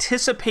most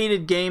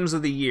anticipated games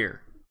of the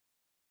year.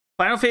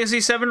 Final Fantasy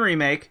VII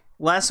Remake,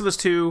 Last of Us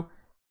 2,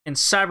 and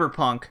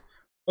Cyberpunk.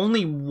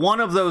 Only one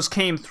of those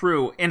came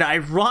through, and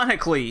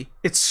ironically,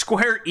 it's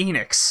Square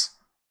Enix.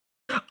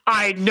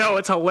 I know,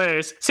 it's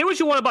hilarious. Say what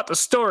you want about the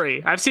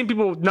story. I've seen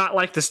people not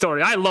like the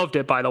story. I loved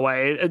it, by the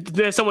way.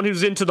 There's someone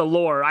who's into the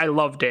lore. I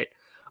loved it.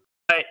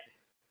 But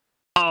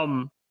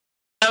out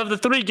of the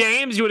three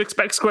games, you would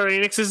expect Square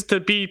Enix's to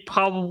be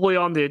probably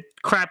on the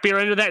crappier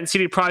end of that, and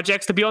CD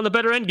Projekt's to be on the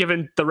better end,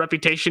 given the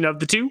reputation of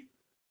the two.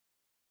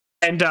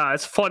 And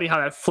it's funny how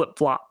that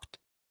flip-flopped.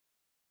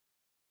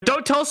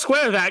 Don't tell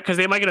Square that, because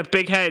they might get a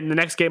big head, and the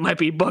next game might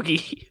be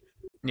buggy.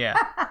 Yeah.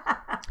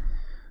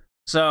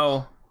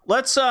 So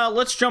let's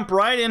jump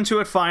right into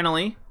it.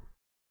 Finally,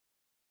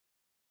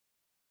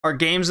 our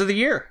games of the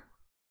year.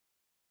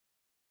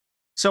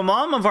 So,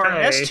 Mom, of our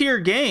S tier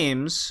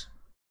games,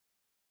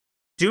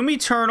 Doom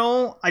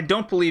Eternal, I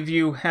don't believe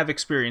you have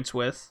experience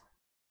with,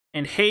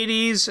 and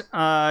Hades,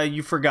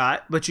 you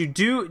forgot, but you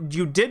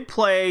did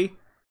play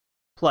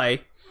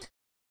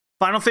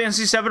Final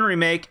Fantasy VII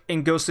Remake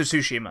and Ghost of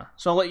Tsushima.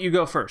 So I'll let you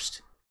go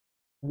first.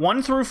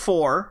 1 through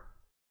 4.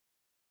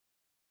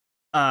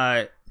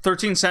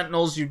 13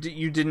 Sentinels you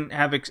didn't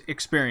have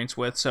experience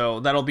with, so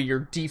that'll be your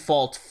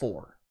default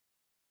 4.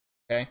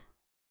 Okay?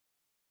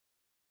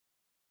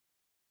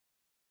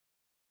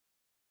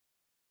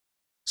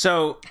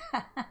 So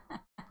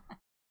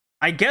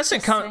I guess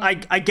it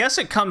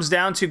comes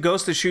down to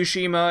Ghost of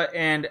Tsushima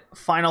and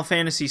Final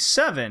Fantasy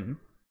VII.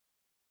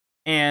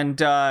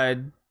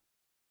 And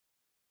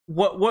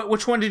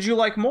which one did you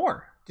like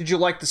more? Did you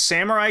like the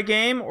samurai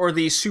game or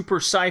the super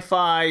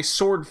sci-fi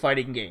sword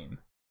fighting game?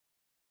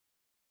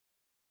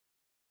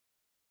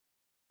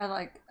 I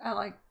like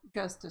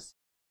Ghost of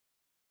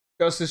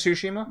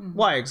Tsushima? Mm-hmm.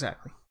 Why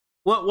exactly?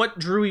 What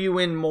drew you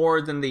in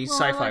more than the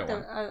sci-fi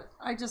one?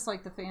 I just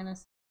like the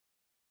fantasy.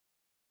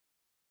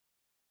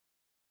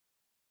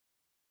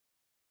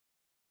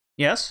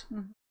 Yes?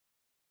 Mm-hmm.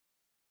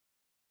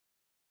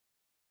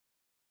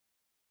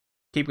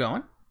 Keep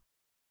going?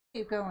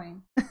 Keep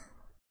going.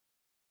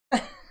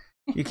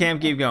 You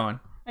can't keep going.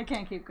 I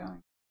can't keep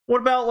going.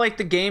 What about like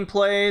the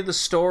gameplay, the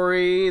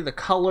story, the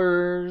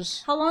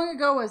colors? How long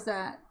ago was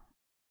that?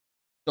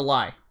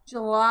 July.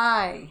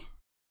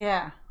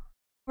 Yeah.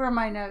 Where are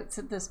my notes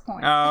at this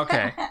point? Oh,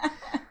 okay.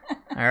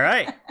 All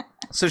right.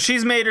 So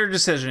she's made her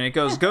decision. It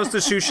goes Ghost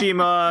of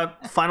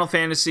Tsushima, Final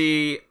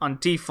Fantasy on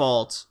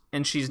default,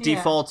 and she's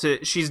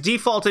defaulted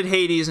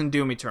Hades and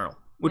Doom Eternal.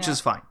 which Yeah. is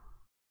fine.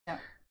 Yeah.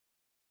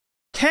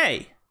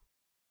 Kay,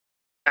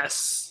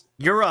 Yes.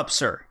 you're up,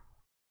 sir.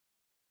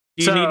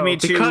 Do you So, need me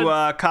to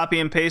because- copy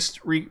and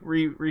paste,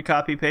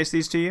 recopy paste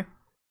these to you?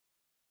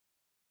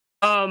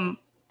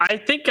 I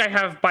think I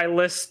have my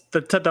list,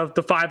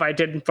 the 5 I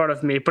did in front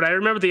of me, but I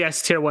remember the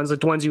S tier ones,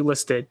 like the ones you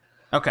listed.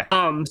 Okay,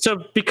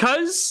 So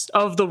because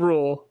of the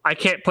rule, I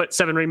can't put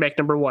 7 Remake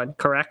number 1,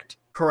 correct?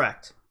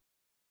 correct.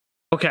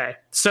 Okay,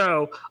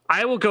 so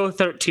I will go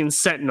 13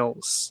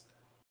 Sentinels.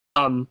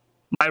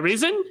 My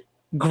reason?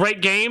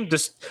 Great game.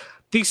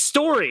 The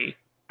story,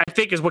 I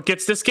think, is what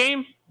gets this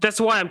game. That's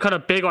why I'm kind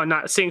of big on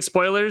not saying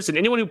spoilers, and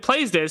anyone who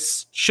plays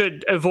this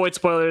should avoid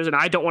spoilers, and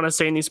I don't want to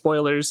say any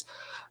spoilers,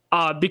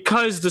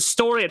 because the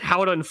story and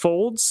how it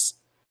unfolds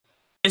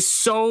is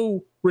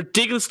so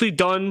ridiculously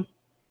done,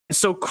 and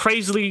so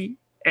crazily,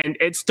 and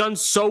it's done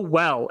so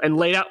well and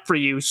laid out for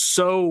you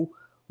so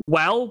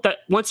well that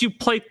once you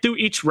play through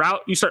each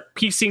route, you start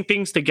piecing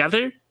things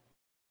together. And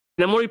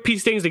the more you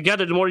piece things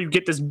together, the more you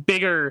get this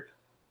bigger,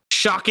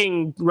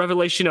 shocking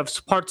revelation of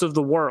parts of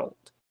the world.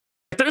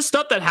 There's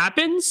stuff that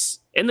happens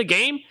in the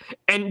game,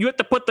 and you have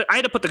to I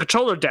had to put the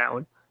controller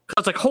down because I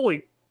was like,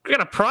 "Holy, I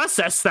gotta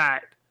process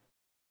that."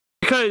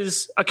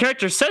 Because a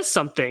character says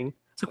something,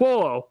 it's like,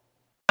 "Whoa,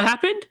 what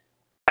happened?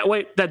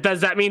 Wait, does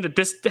that mean that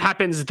this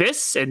happens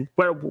this and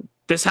where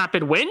this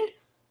happened when?"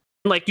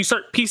 Like you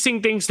start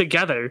piecing things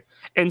together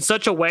in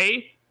such a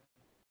way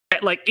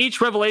that like each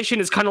revelation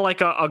is kind of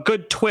like a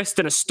good twist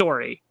in a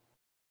story.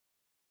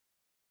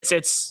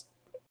 It's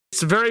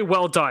very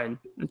well done.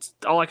 It's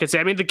all I can say.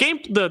 I mean,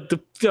 the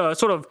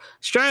sort of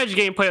strategy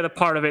gameplay of the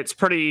part of it's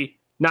pretty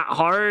not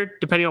hard.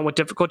 Depending on what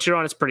difficulty you're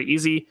on, it's pretty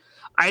easy.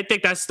 I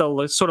think that's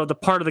the sort of the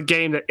part of the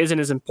game that isn't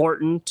as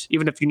important,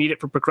 even if you need it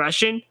for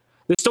progression.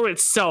 The story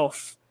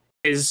itself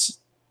is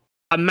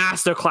a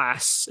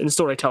masterclass in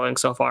storytelling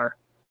so far.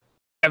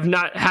 I've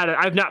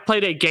not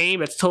played a game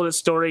that's told its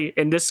story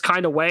in this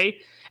kind of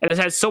way, and it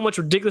has so much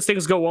ridiculous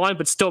things go on,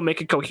 but still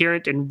make it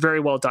coherent and very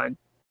well done.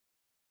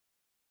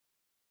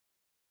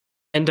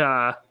 And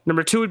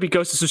number 2 would be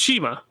Ghost of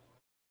Tsushima.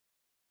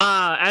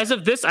 As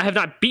of this, I have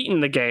not beaten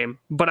the game,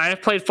 but I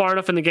have played far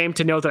enough in the game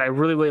to know that I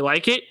really, really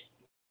like it.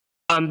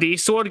 The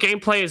sword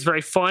gameplay is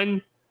very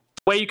fun.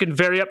 The way you can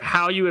vary up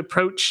how you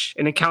approach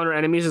and encounter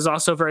enemies is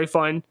also very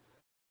fun.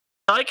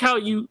 I like how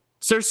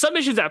there's some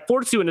missions that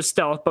force you into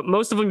stealth, but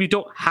most of them you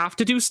don't have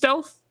to do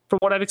stealth, from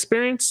what I've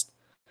experienced.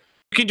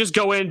 You can just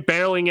go in,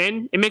 barreling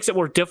in. It makes it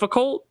more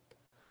difficult,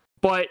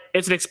 but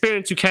it's an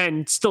experience you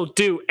can still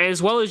do. And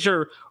as well as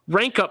your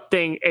rank up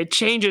thing, it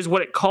changes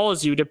what it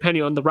calls you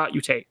depending on the route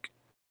you take.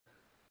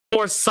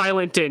 More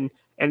silent and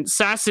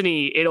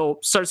assassiny, it'll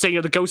start saying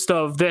you're the ghost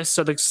of this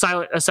or the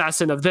silent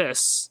assassin of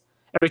this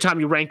every time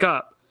you rank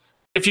up.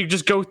 If you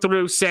just go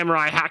through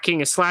samurai hacking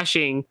and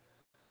slashing,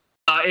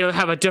 it'll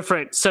have a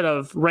different set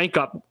of rank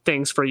up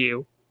things for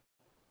you.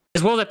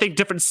 As well as I think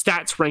different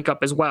stats rank up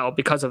as well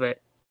because of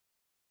it.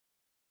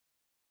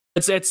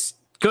 It's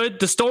good.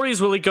 The story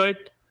is really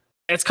good.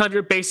 It's kind of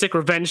your basic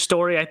revenge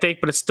story, I think,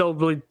 but it's still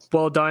really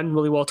well done,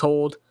 really well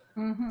told.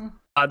 Mm-hmm.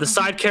 The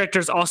side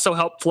characters also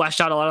help flesh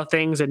out a lot of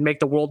things and make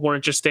the world more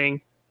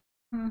interesting.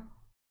 Mm.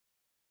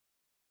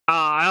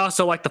 I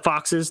also like the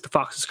foxes. The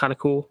fox is kind of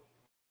cool.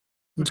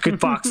 It's good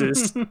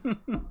foxes.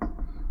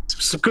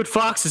 Some good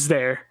foxes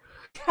there.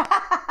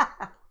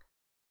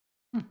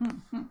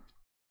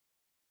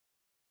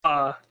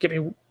 Give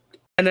me,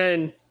 and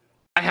then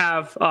I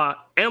have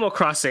Animal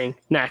Crossing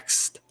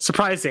next.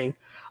 Surprising.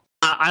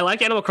 I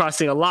like Animal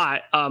Crossing a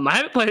lot. I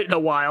haven't played it in a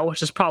while,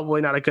 which is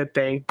probably not a good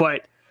thing.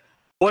 But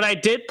what I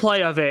did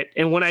play of it,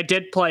 and when I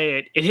did play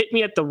it, it hit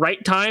me at the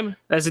right time,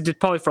 as it did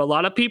probably for a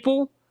lot of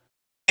people.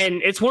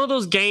 And it's one of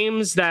those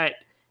games that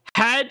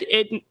had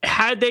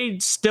they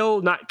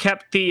still not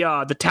kept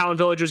the town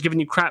villagers giving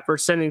you crap for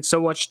spending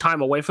so much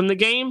time away from the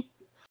game,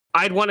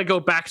 I'd want to go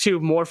back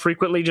to more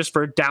frequently just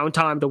for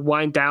downtime to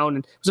wind down.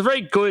 And it was a very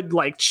good,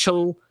 like,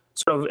 chill,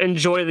 sort of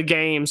enjoy the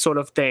game sort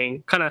of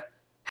thing. Kind of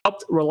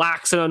helped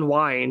relax and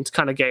unwind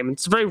kind of game.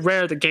 It's very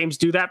rare that games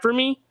do that for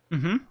me.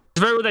 Mm-hmm. It's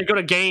very rare that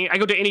I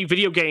go to any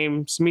video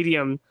games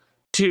medium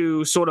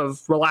to sort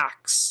of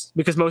relax,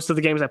 because most of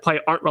the games I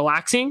play aren't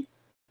relaxing.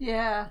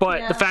 Yeah.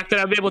 But yeah. the fact that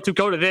I'm able to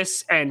go to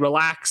this and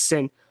relax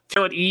and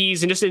feel at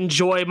ease and just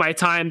enjoy my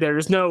time there.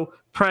 There's no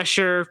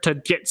pressure to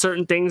get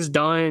certain things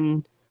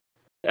done.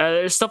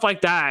 There's stuff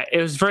like that.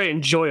 It was very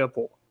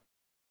enjoyable.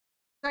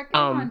 Is that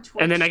game on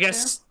Twitch, And then I too?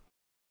 guess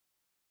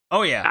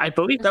Oh yeah, I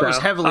believe that was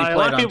so. heavily A lot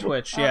played of on people-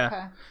 Twitch. Yeah,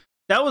 Okay.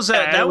 that was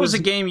Yeah, that it was a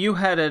was- game you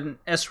had an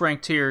S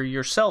rank tier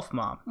yourself,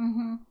 Mom.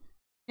 Mm-hmm.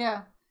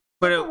 Yeah.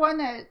 But The it, one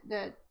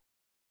that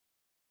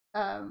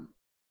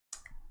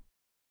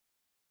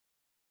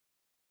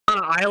on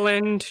an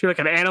island, you're like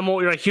an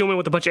animal. You're a human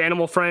with a bunch of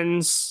animal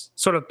friends,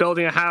 sort of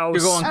building a house.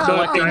 You're going oh,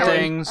 collecting okay.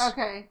 things.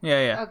 Okay.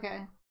 Yeah, yeah.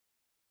 Okay.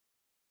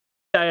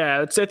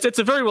 Yeah, it's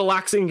a very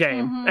relaxing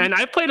game, Mhm. and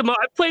I played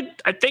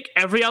I think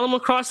every Animal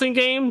Crossing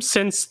game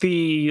since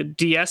the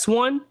DS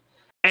one,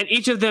 and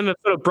each of them have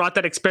sort of brought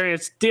that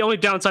experience. The only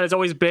downside has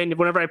always been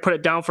whenever I put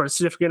it down for a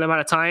significant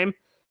amount of time,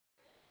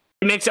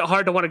 it makes it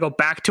hard to want to go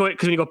back to it,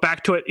 because when you go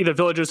back to it, either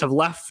villagers have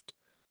left,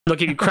 they'll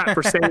give you crap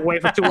for staying away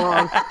for too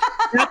long.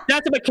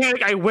 That's a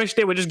mechanic I wish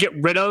they would just get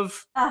rid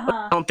of.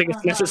 I don't think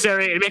it's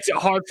necessary. It makes it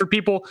hard for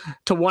people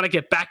to want to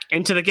get back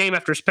into the game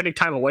after spending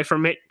time away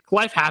from it.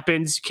 Life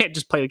happens. You can't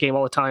just play the game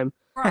all the time.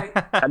 Right.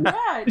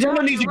 Yeah,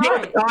 Someone needs to get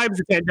right. with the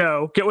times,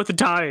 Nintendo. Get with the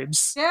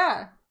times.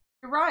 Yeah,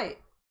 you're right.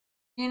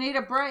 You need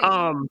a break.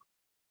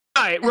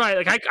 Right.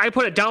 Like I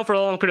put it down for a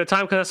long period of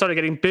time because I started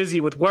getting busy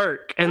with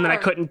work, and then I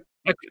couldn't.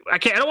 I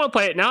can't. I don't want to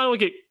play it now. I don't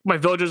want to get my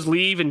villagers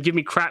leave and give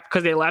me crap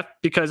because they left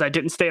because I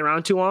didn't stay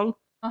around too long.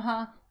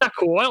 Not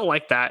cool. I don't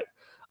like that.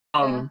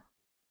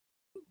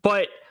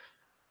 But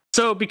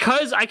so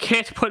because I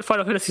can't put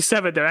Final Fantasy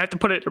VII there, I have to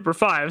put it at number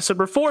 5. So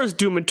number 4 is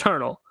Doom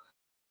Eternal.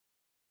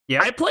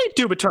 Yeah, I played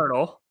Doom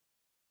Eternal.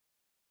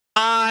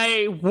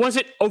 I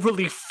wasn't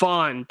overly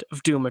fond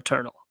of Doom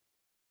Eternal.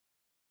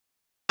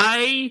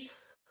 I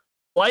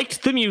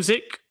liked the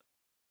music.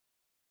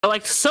 I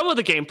liked some of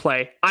the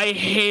gameplay. I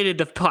hated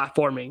the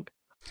platforming.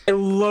 I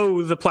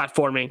loathe the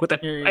platforming.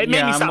 It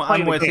made me stop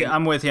playing the game.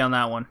 I'm with you on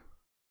that one.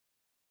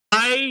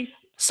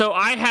 So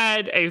I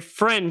had a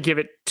friend give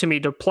it to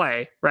me to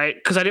play, right?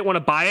 Because I didn't want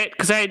to buy it,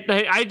 because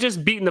I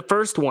just beaten the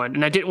first one,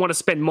 and I didn't want to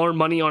spend more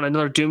money on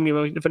another Doom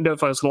game if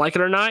I was going to like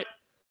it or not.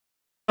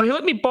 So he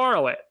let me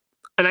borrow it,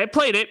 and I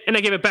played it, and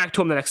I gave it back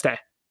to him the next day.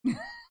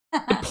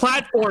 The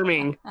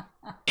platforming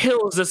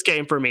kills this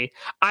game for me.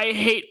 I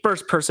hate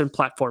first-person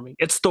platforming.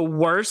 It's the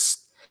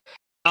worst.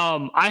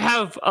 I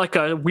have like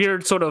a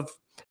weird sort of,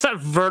 it's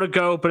not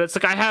vertigo, but it's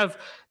like I have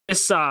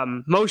this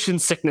motion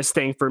sickness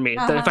thing for me.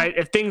 That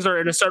if things are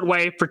in a certain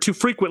way for too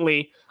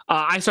frequently,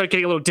 I start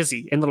getting a little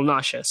dizzy and a little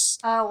nauseous.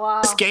 Oh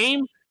wow!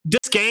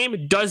 This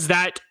game does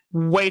that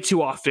way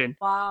too often.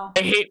 Wow!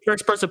 I hate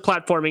first-person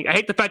platforming. I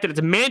hate the fact that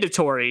it's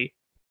mandatory.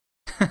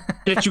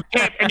 That you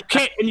can't,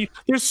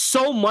 there's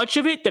so much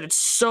of it that it's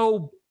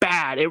so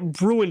bad. It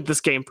ruined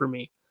this game for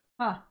me.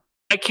 I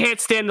can't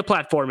stand the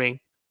platforming.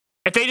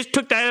 If they just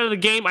took that out of the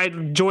game, I'd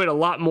enjoy it a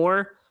lot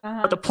more.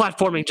 But the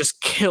platforming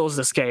just kills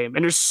this game,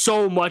 and there's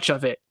so much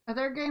of it. Are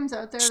there games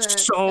out there that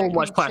so that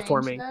much can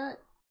platforming? That?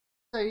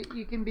 So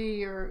you can be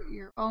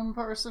your own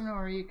person,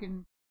 or you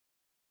can.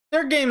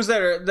 There are games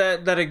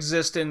that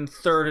exist in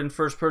third and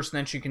first person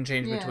that you can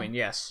change between.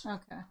 Yes,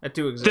 okay, that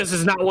do exist. This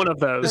is not one of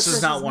those. This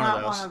is not one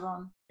of those. One of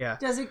them. Yeah.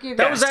 Does it give?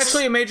 That was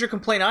actually a major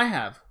complaint I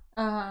have.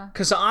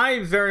 Because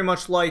I very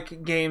much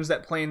like games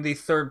that play in the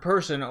third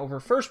person over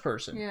first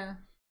person.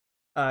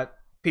 Yeah.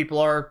 People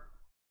are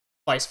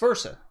vice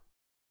versa.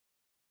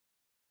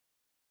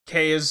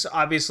 Kay is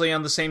obviously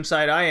on the same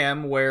side I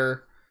am,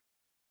 where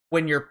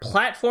when you're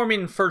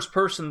platforming in first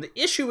person, the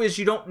issue is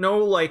you don't know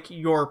like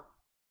your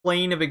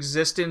plane of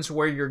existence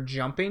where you're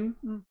jumping,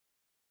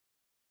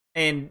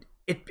 and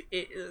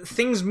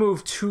things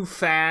move too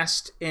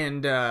fast,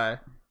 and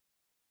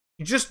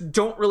you just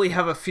don't really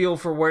have a feel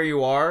for where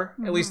you are.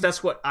 At least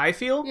that's what I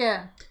feel.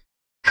 Yeah.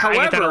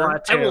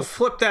 However, I will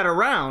flip that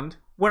around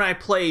when I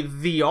play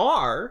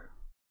VR.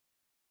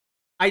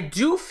 I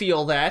do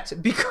feel that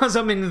because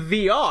I'm in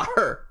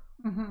VR,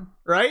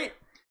 right?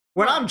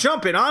 When I'm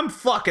jumping, I'm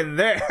fucking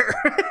there.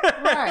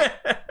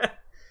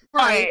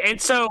 Right, and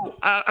so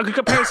a good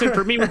comparison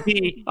for me would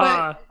be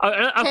a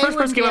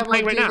first-person game I'm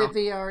playing right now. The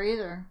VR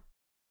either.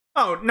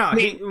 Oh no!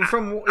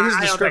 From his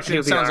description,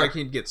 it sounds like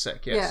he'd get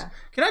sick. Yes. Yeah.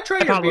 Can I try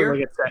your beer?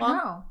 Get sick.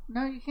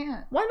 No, you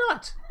can't. Why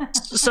not?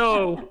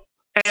 So,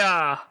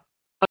 a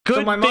good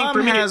so my thing mom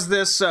for me has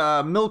this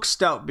milk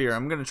stout beer.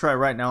 I'm going to try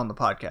right now on the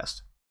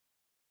podcast.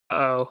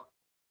 Oh.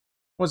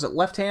 Was it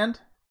left hand?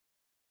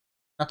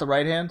 Not the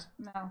right hand?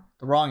 No.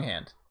 The wrong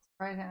hand.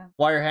 Right hand.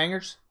 Wire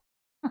hangers?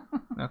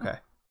 Okay.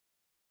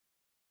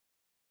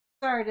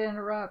 Sorry to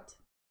interrupt.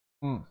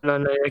 No,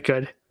 you're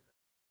good.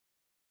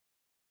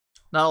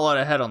 Not a lot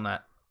of head on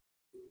that.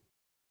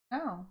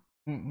 No.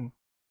 Mm-mm.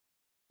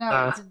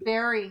 No, it's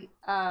very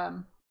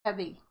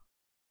heavy.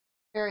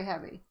 Very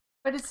heavy.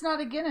 But it's not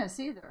a Guinness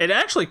either. It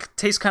actually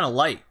tastes kind of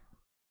light.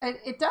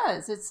 It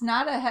does. It's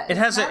not a. It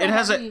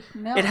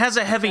has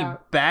a heavy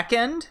back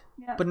end,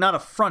 but not a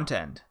front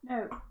end.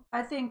 No,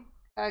 I think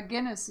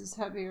Guinness is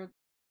heavier.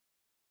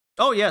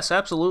 Oh yes,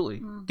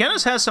 absolutely.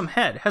 Guinness has some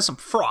head, has some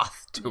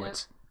froth to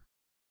it.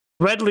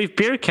 Red Leaf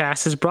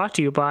Beercast is brought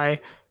to you by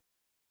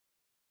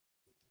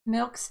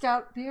Milk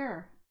Stout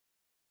Beer.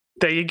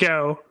 There you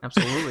go.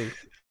 Absolutely.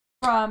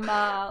 From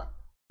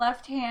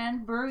Left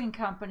Hand Brewing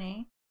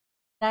Company.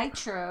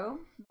 Nitro,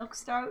 Milk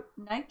Stout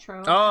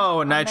Nitro.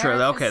 Oh, Nitro.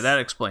 Okay, that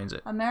explains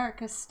it.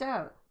 America's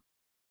Stout.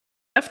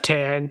 Left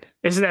hand?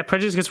 Isn't that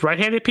prejudice against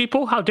right-handed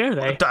people? How dare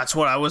they? That's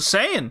what I was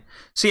saying.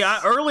 See,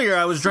 earlier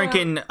I was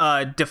drinking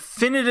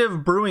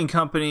Definitive Brewing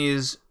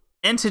Company's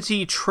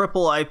Entity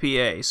Triple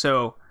IPA.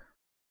 So,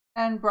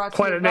 and brought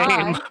quite to a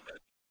name.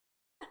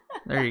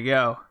 There you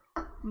go.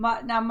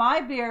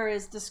 My beer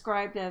is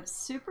described as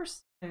super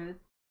smooth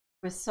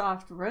with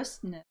soft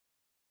roast notes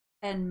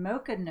and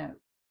mocha notes.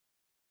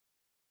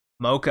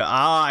 Mocha.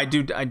 I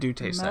do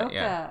taste mocha. that.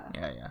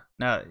 Yeah.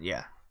 No,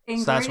 yeah.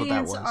 Ingredients so that's what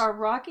that was. are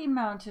Rocky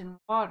Mountain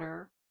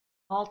water,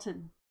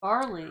 malted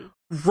Barley.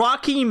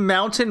 Rocky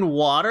Mountain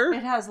water?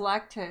 It has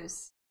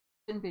lactose.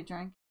 Shouldn't be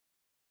drank.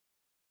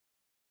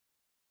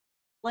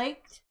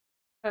 Flaked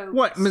oats.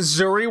 What,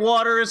 Missouri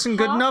water isn't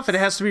good enough? It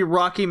has to be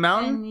Rocky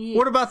Mountain? and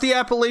What about the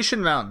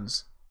Appalachian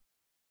Mountains?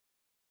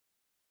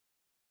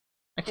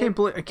 I can't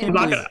believe. I'm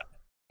not gonna,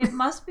 It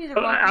must be the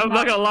Rocky I'm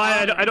not gonna Mountain lie,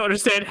 water. I don't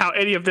understand how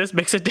any of this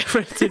makes a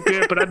difference in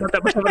beer, but I'm not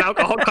that much of an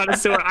alcohol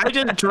connoisseur. I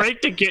just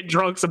drink to get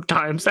drunk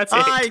sometimes. That's it.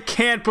 I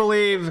can't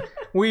believe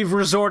we've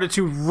resorted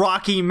to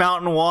Rocky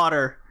Mountain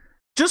water.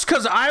 Just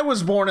because I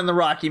was born in the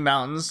Rocky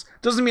Mountains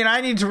doesn't mean I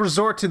need to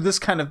resort to this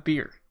kind of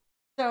beer.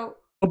 So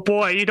Oh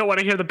boy, you don't want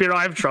to hear the beer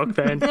I've drunk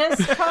then.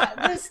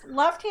 this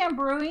Left Hand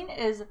Brewing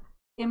is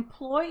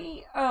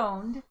employee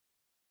owned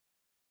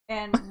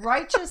and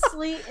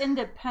righteously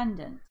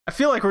independent. I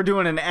feel like we're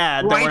doing an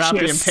ad that we're not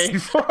being Righteous.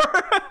 paid for.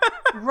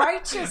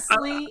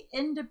 Righteously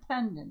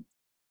independent.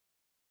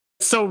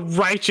 So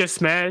righteous,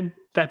 man.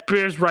 That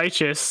beer's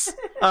righteous.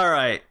 All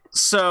right.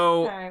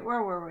 So, All right,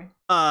 where were we?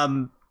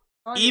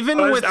 even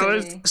I with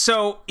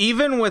was-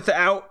 even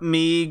without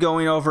me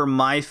going over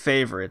my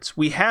favorites,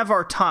 we have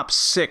our top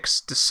 6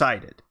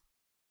 decided.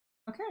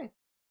 Okay,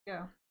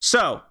 go.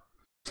 So,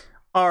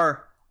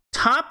 our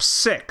top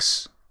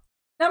 6.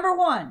 Number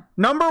 1.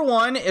 Number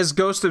 1 is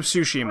Ghost of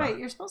Tsushima. Wait,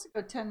 you're supposed to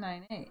go 10,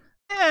 9, 8.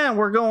 Yeah,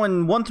 we're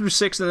going 1 through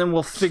 6, and then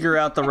we'll figure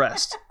out the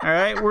rest. All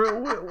right.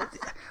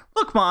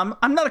 Look, Mom,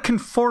 I'm not a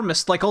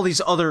conformist like all these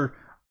other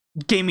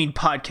gaming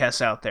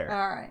podcasts out there.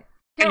 All right.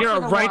 Go You're for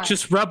a the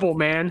righteous rebel,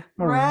 man.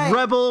 one. Right.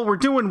 Rebel, we're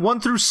doing 1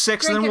 through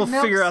 6, and then Drinking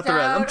we'll figure milk out the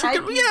rest.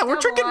 stout, We're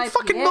IPA, drinking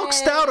fucking milk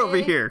stout over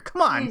IPA. here.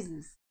 Come on.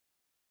 Jesus.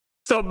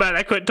 So bad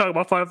I couldn't talk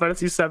about Final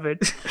Fantasy VII.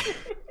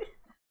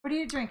 What are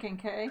you drinking,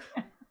 Kay?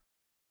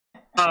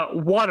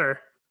 Water.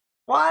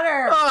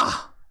 Water.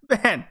 Oh,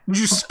 man. Did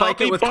you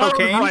spike Of it the with bottled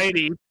cocaine?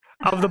 variety.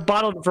 Of the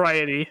bottled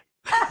variety.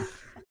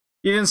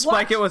 You didn't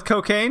spike What? it with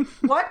cocaine?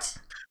 What?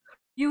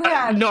 You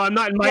have No, I'm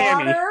not in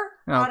Miami. water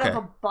out of Okay.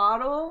 a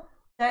bottle?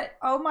 That,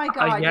 oh my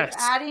god, yes.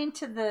 you're adding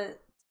to the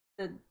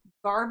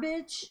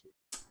garbage?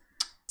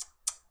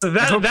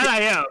 That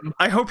I am.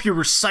 I hope you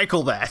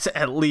recycle that,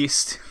 at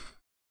least.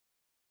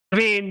 I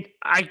mean,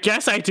 I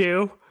guess I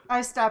do.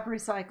 I stopped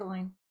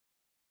recycling.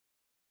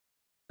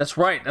 That's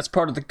right. That's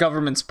part of the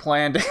government's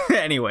plan.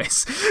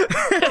 Anyways.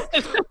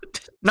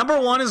 Number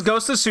 1 is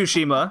Ghost of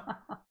Tsushima.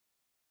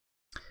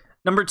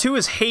 Number 2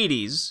 is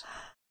Hades.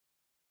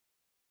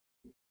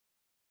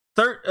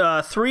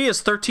 3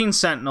 is 13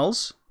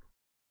 Sentinels.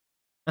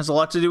 Has a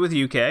lot to do with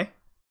UK. A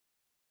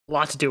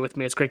lot to do with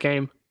me. It's a great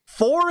game.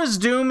 4 is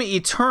Doom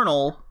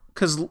Eternal,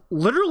 because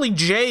literally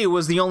Jay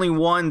was the only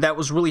one that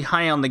was really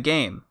high on the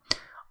game.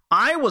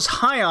 I was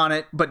high on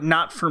it, but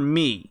not for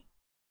me.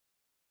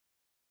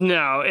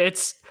 No,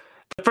 it's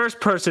the first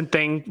person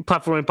thing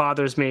platforming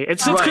bothers me.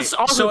 It's Right. because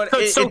also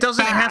So it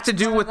doesn't have to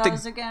do One with of the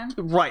those again?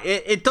 right.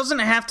 It doesn't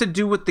have to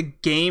do with the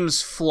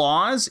game's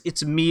flaws.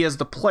 It's me as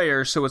the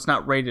player, so it's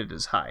not rated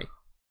as high. Does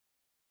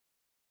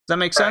that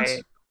make sense?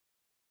 Right.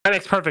 That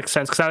makes perfect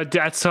sense because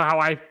that's how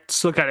I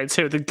look at it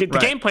too. The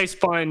Right. gameplay's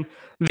fun.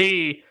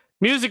 The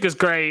music is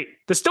great.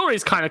 The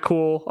story's kind of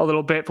cool a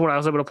little bit from what I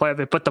was able to play of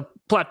it, but the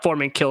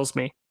platforming kills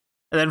me.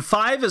 And then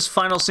 5 is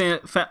Final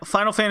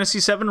Fantasy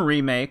VII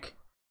Remake.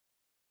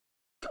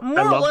 More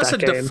or love less a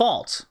that game.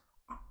 default,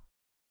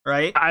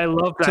 right? I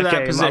love To that that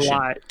game position. a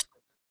lot.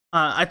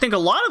 I think a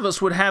lot of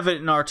us would have it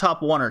in our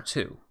top 1 or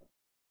 2.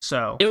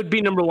 So It would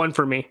be number 1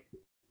 for me.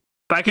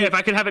 If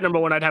I could have it number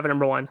 1, I'd have it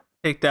number 1.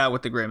 take that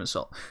with a grain of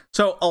salt.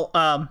 So,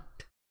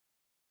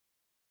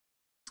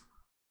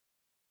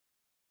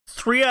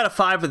 3 out of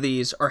 5 of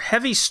these are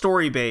heavy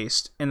story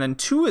based, and then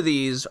 2 of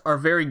these are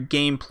very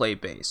gameplay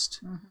based.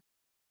 Mhm.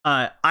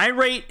 I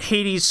rate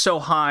Hades so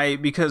high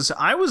because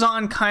I was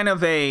on kind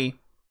of a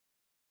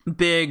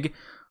big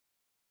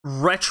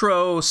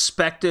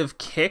retrospective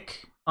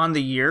kick on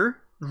the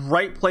year.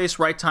 Right place,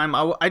 right time.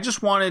 I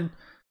just wanted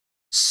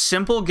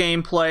simple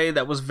gameplay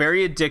that was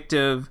very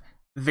addictive,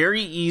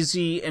 very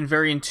easy, and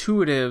very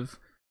intuitive,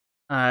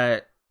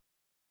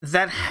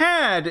 that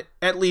had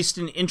at least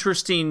an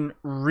interesting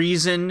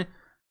reason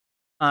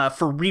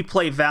for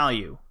replay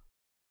value.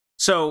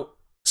 So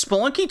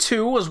Spelunky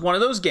 2 was one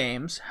of those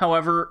games.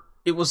 However,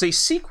 it was a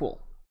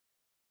sequel.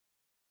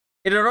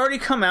 It had already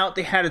come out.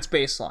 They had its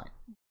baseline.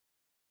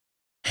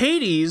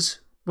 Hades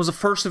was a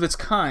first of its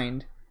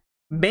kind,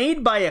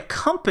 made by a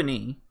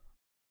company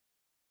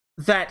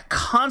that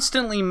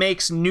constantly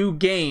makes new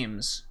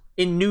games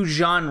in new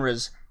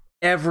genres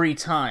every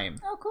time.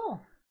 Oh,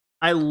 cool.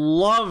 I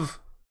love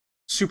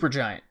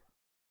Supergiant.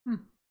 Hmm.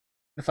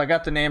 If I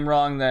got the name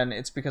wrong, then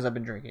it's because I've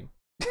been drinking.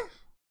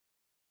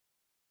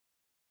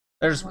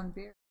 There's One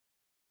beer.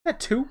 that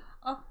 2.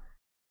 Oh,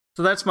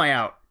 So that's my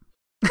out.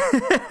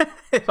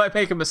 If I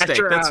make a mistake, That's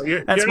your that's out.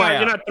 You're my not, out.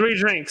 You're not 3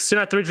 drinks. You're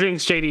not 3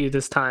 drinks, JD,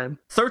 this time.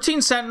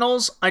 13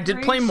 Sentinels, I did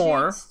three play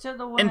more. sheets to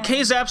the And wind.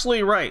 Kay's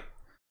absolutely right.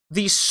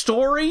 The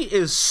story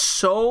is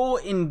so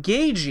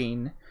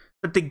engaging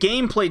that the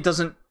gameplay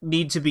doesn't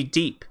need to be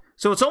deep.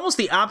 So it's almost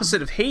the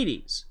opposite of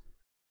Hades,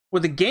 where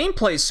the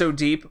gameplay is so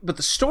deep, but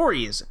the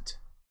story isn't.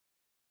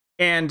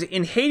 And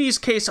in Hades'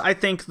 case, I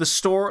think the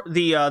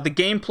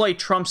gameplay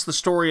trumps the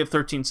story of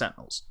 13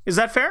 Sentinels. Is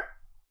that fair?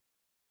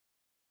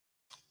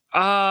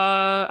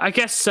 I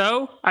guess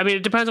so. I mean,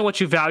 it depends on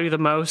what you value the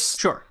most.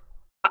 Sure.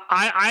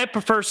 I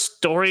prefer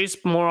stories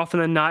more often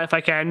than not if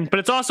I can, but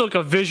it's also like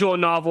a visual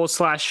novel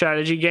 /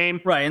 strategy game.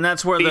 Right, and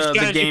that's where the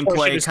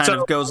gameplay kind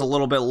of goes a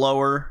little bit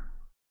lower.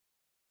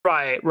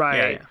 Right.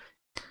 Yeah.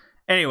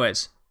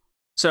 Anyways,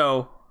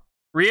 so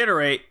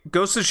reiterate: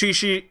 Ghost of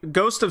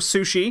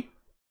Sushi,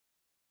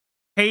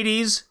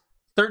 Hades,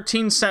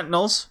 13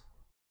 Sentinels,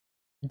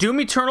 Doom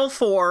Eternal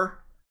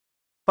 4,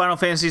 Final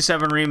Fantasy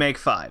VII Remake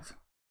 5,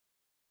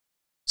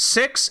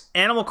 6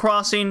 Animal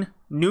Crossing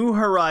New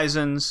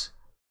Horizons.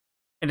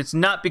 And it's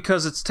not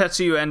because it's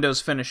Tetsuya Endo's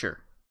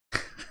finisher.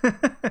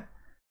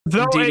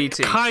 Though DDT.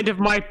 It kind of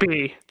might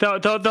be. Though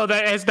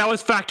that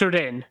was factored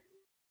in.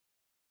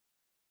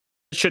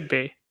 It should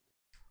be.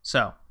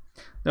 So,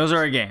 those are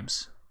our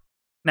games.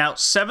 Now,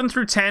 7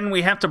 through 10,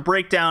 we have to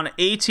break down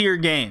A-tier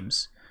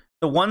games.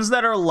 The ones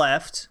that are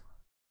left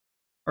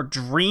are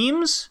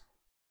Dreams,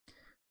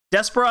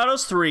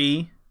 Desperados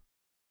 3,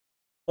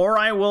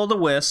 Ori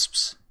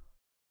Will-O-The-Wisps,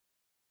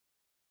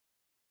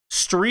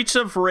 Streets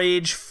of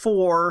Rage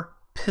 4,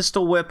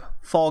 Pistol Whip,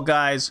 Fall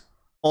Guys,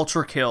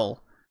 Ultra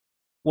Kill.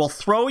 We'll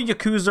throw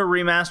Yakuza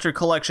Remastered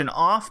Collection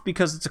off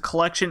because it's a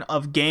collection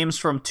of games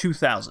from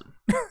 2000.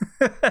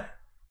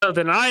 So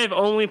then I have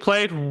only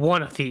played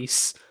one of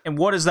these. And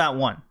what is that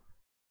one?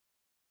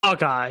 Fall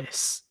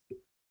Guys.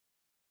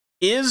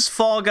 Is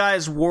Fall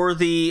Guys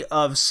worthy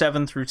of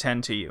 7 through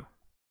 10 to you?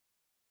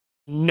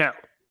 No.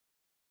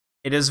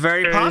 It is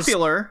very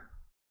popular.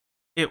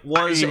 It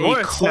was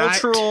a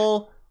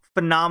cultural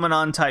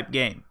phenomenon type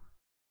game.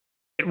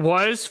 It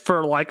was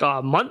for like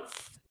a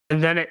month,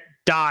 and then it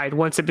died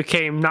once it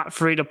became not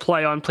free to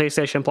play on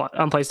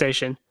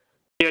PlayStation.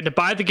 You had to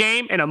buy the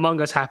game, and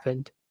Among Us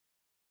happened.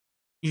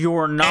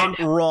 You're not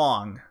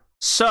wrong.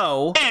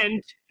 So,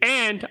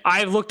 and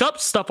I looked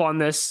up stuff on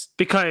this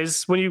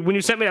because when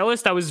you sent me that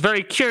list, I was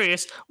very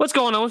curious. What's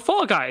going on with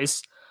Fall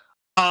Guys?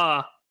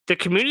 The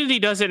community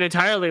doesn't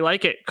entirely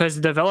like it because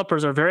the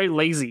developers are very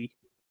lazy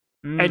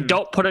and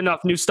don't put enough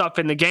new stuff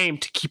in the game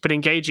to keep it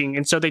engaging,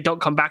 and so they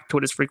don't come back to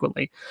it as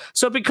frequently.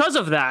 So because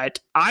of that,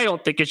 I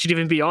don't think it should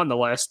even be on the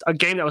list. A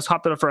game that was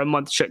popular for a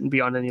month shouldn't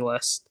be on any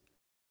list.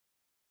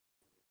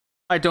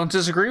 I don't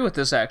disagree with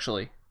this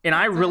actually. And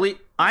I really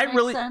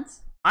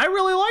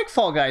like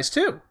Fall Guys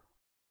too.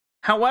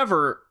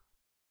 However,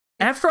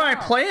 after I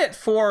play it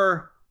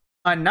for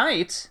a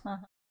night,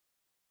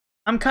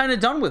 I'm kind of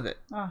done with it.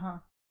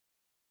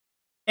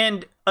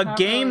 And a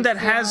game that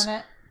has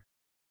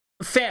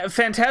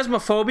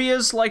Phantasmophobia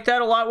is like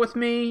that a lot with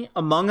me.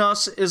 Among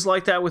Us is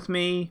like that with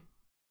me.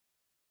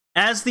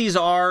 As these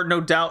are no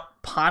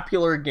doubt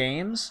popular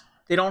games,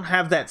 they don't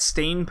have that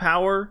staying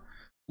power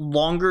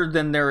longer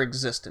than their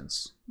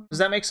existence. Does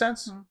that make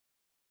sense?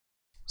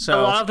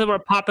 So a lot of them are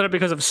popular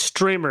because of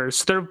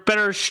streamers. They're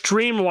better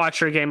stream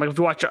watcher game. Like if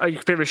you watch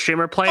your favorite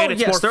streamer play it,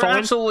 it's more they're fun.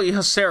 absolutely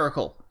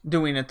hysterical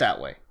doing it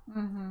that way.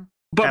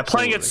 But Absolutely.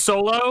 playing it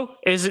solo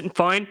isn't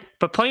fun.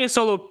 But playing it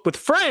solo with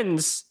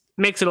friends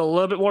makes it a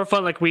little bit more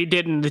fun, like we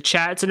did in the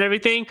chats and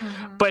everything.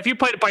 But if you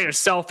play it by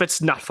yourself,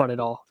 it's not fun at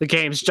all. The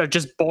game's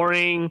just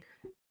boring.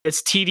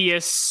 It's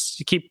tedious.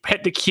 You keep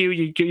hit the queue,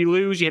 you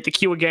lose, you hit the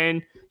queue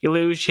again, you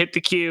lose, you hit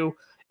the queue.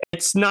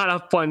 It's not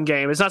a fun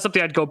game. It's not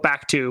something I'd go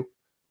back to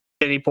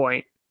at any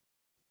point.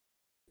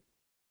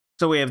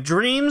 So we have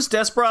Dreams,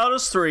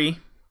 Desperados 3,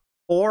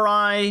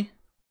 Ori,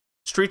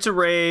 Streets of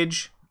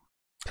Rage,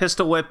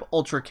 Pistol Whip,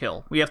 Ultra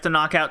Kill. We have to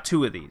knock out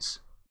 2 of these.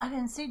 I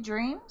didn't see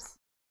Dreams.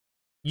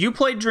 You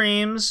played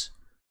Dreams,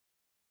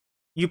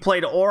 you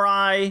played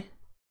Ori,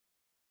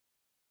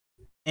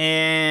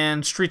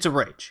 and Streets of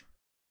Rage.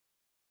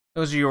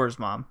 Those are yours,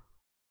 Mom.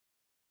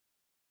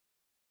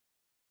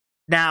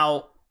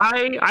 Now,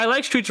 I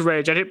like Streets of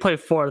Rage. I didn't play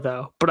 4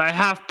 though, but I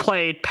have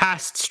played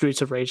past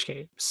Streets of Rage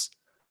games.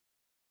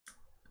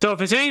 So if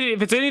it's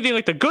anything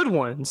like the good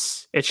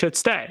ones, it should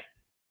stay.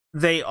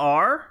 they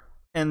are,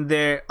 and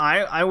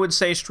I would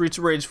say Streets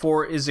of Rage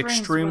 4 is Dreams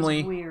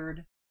extremely was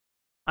weird.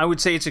 I would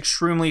say it's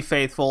extremely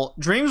faithful.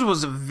 Dreams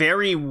was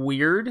very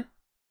weird,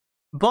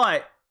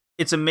 but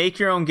it's a make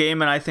your own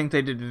game, and I think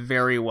they did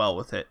very well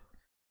with it.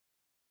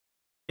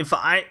 If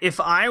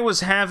I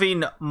was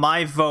having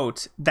my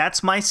vote,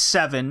 that's my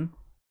 7.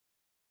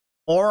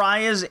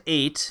 Ori is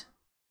 8.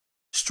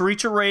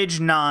 Streets of Rage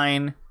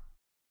 9,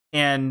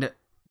 and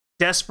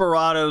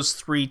Desperados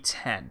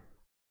 310.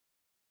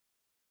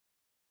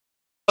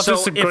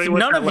 So if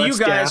none of you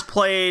guys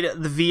played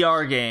the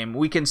VR game,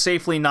 we can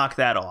safely knock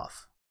that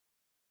off.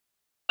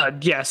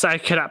 Yes, I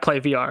cannot play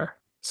VR.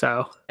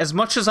 So as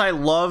much as I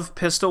love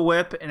Pistol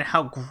Whip and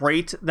how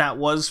great that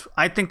was,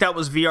 I think that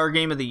was VR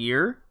Game of the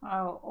Year.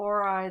 Oh,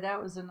 Ori,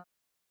 that was another.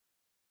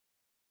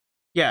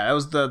 Yeah, that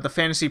was the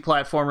fantasy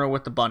platformer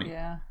with the bunny.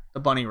 Yeah.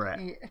 The bunny rat.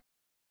 Yeah.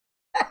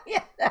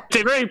 Yeah, it's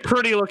a very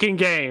pretty looking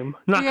game.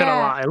 Not gonna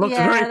lie, it looks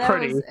very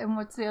pretty. And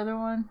what's the other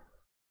one?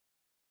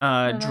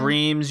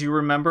 Dreams, you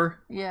remember?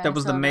 Yeah, that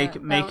was the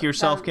make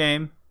yourself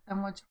game.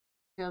 And what's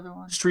the other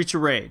one? Streets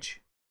of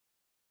Rage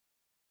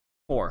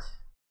 4.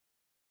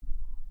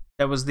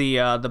 That was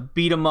the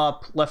beat 'em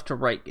up left to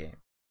right game.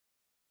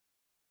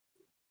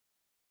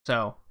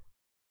 So,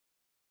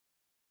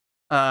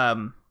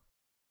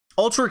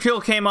 Ultra Kill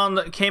came on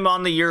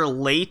the year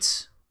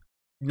late.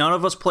 None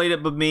of us played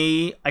it but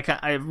me.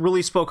 I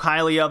really spoke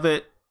highly of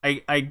it.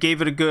 I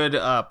gave it a good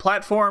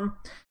platform.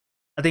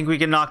 I think we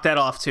can knock that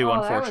off too.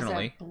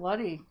 Unfortunately, that was that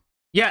bloody.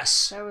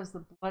 Yes. That was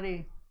the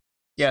bloody.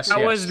 Yes. That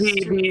yes. was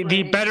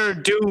the better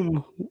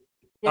Doom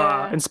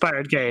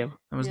inspired game.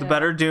 It was the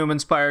better Doom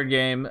inspired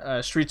game.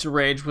 Streets of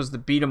Rage was the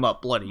beat 'em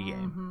up bloody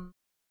game. Mm-hmm.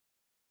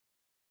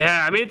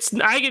 Yeah, I mean,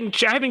 I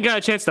haven't got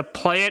a chance to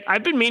play it.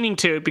 I've been meaning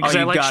to because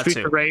I like Streets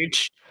of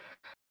Rage.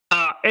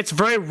 It's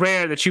very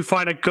rare that you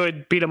find a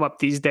good beat 'em up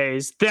these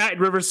days. That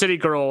and River City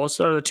Girls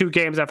are the two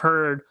games I've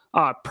heard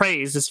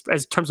praised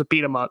as terms of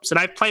beat 'em ups, and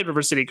I've played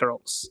River City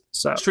Girls.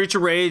 So Streets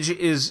of Rage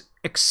is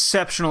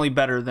exceptionally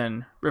better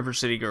than River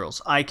City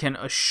Girls. I can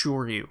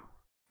assure you.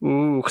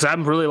 Ooh, because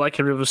I'm really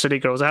liking River City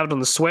Girls. I have it on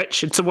the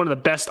Switch. It's one of the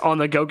best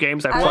on-the-go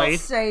games I've played. I'd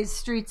say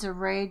Streets of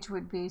Rage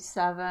would be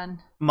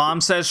 7. Mom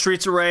says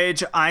Streets of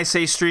Rage. I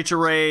say Streets of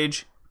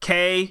Rage.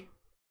 Kay,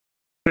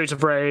 Streets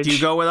of Rage. do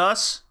you go with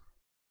us?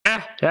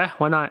 Yeah,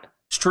 why not?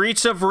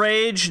 Streets of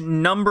Rage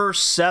number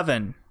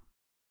 7.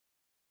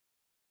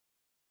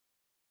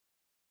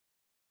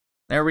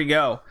 There we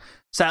go.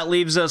 So that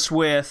leaves us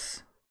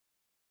with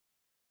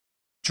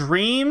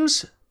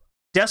Dreams,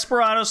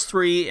 Desperados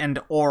 3, and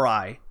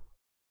Ori.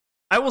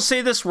 I will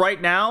say this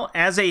right now,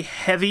 as a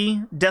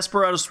heavy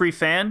Desperados 3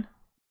 fan,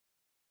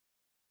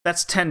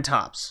 that's 10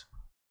 tops.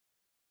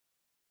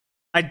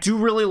 I do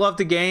really love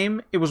the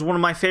game. It was one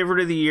of my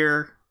favorite of the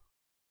year.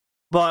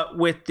 But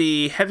with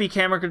the heavy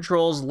camera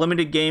controls,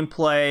 limited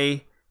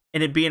gameplay,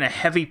 and it being a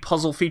heavy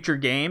puzzle feature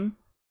game,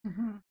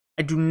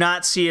 I do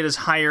not see it as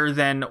higher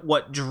than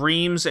what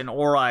Dreams and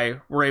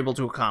Ori were able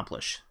to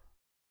accomplish.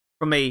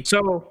 From a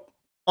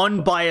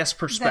unbiased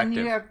perspective.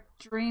 Then you have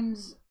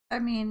Dreams,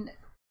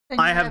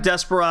 I have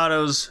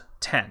Desperados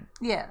 10.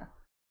 Yeah.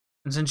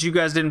 And since you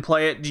guys didn't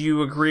play it, do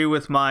you agree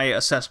with my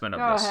assessment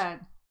of this? Go ahead.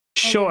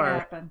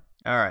 Sure.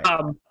 All right.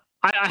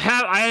 I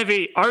have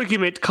a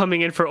argument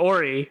coming in for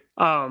Ori.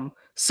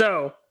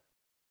 So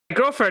my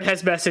girlfriend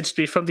has messaged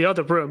me from the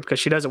other room because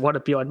she doesn't want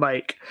to be on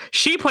mic.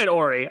 She played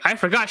Ori. I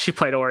forgot she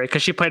played Ori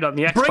because she played on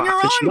the Xbox. Bring her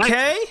on,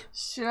 Kay.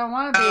 She don't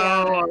want to be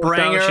on it.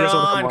 Bring her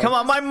on. Come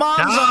on, my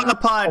mom's on the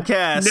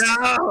podcast.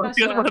 No,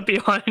 she doesn't want to be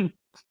on.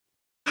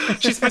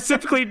 She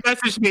specifically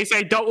messaged me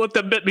saying, "Don't let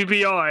them let me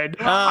be on."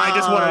 I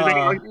just want to make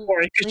it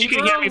Ori because she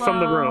can hear me from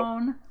the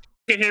room.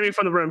 She can hear me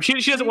from the room. She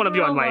doesn't want to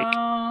be on mic.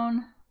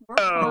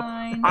 So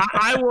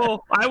I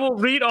will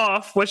read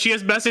off what she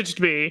has messaged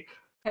me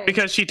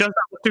because she does not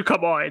want to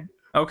come on.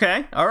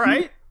 Okay, all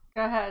right.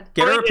 Go ahead.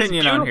 Get her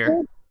opinion on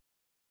here.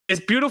 It's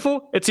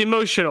beautiful. It's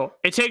emotional.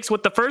 It takes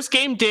what the first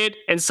game did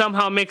and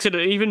somehow makes it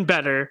even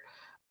better.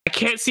 I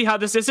can't see how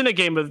this isn't a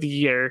game of the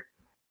year.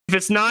 If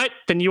it's not,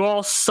 then you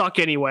all suck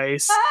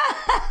anyways.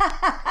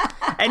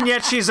 And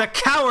yet she's a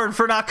coward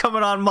for not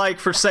coming on mic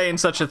for saying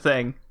such a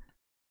thing.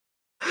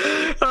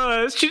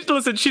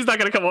 Listen, she's not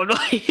gonna come on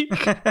mic.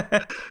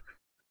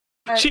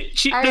 There's a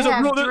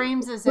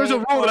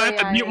rule that I have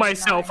to mute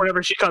myself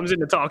whenever she comes in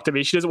to talk to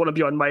me. She doesn't want to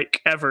be on mic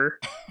ever.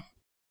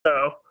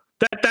 So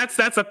that's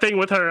the thing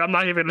with her. I'm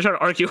not even gonna try to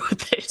argue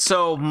with it.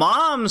 So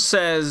Mom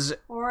says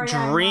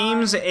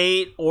Dreams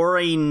 8,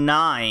 Ori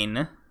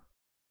 9.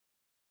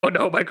 Oh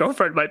no, my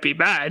girlfriend might be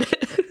mad.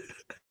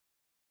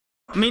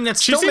 I mean,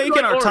 it's still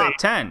making our top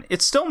 10.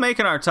 It's still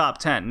making our top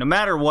 10, no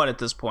matter what at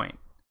this point.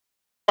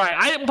 All right,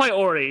 I didn't play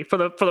Ori for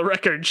the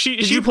record. She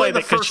played played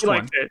the first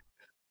one. It.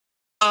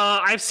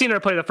 I've seen her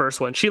play the first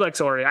one. She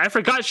likes Ori. I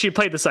forgot she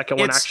played the second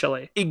one,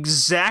 actually.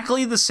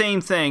 Exactly the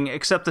same thing,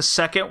 except the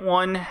second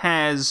one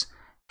has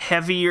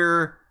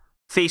heavier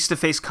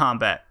face-to-face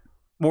combat,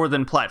 more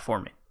than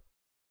platforming.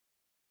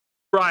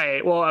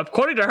 Right. Well,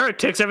 according to her, it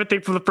takes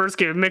everything from the first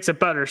game and makes it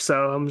better,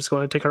 so I'm just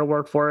going to take her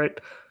word for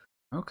it.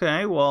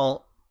 Okay,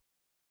 well...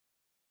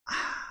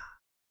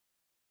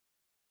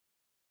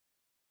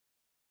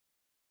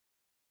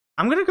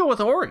 I'm going to go with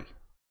Ori.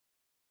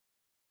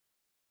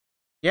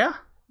 Yeah.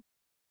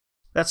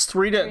 That's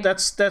 3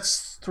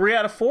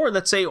 out of 4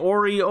 that say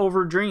Ori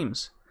over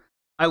Dreams.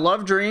 I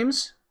love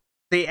Dreams.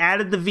 They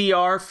added the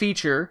VR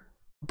feature,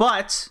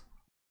 but,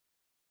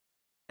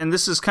 and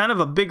this is kind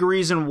of a big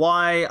reason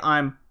why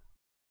I'm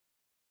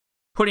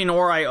putting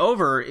Ori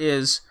over,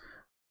 is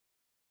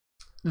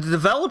the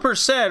developer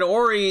said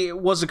Ori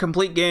was a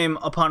complete game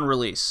upon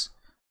release.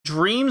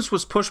 Dreams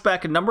was pushed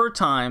back a number of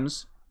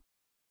times,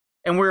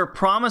 and we were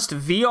promised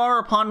VR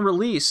upon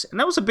release, and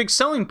that was a big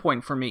selling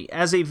point for me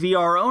as a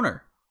VR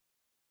owner.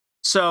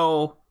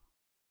 So,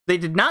 they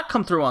did not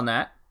come through on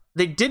that.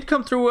 They did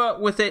come through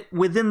with it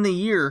within the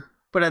year,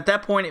 but at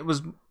that point it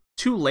was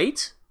too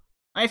late,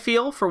 I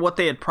feel, for what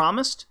they had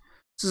promised.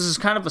 So this is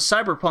kind of a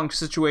cyberpunk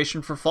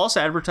situation for false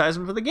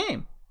advertising for the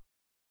game.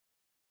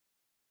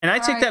 And I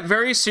take that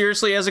very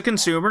seriously as a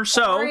consumer,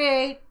 so... Ori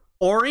 8.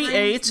 Ori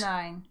 8,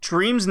 9.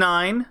 Dreams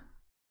 9,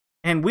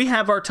 And we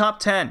have our top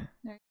 10.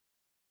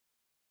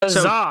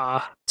 So-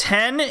 Huzzah!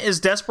 10 is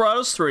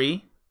Desperados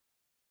 3.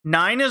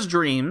 9 is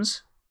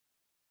Dreams.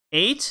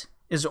 8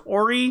 is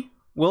Ori,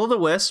 Will of the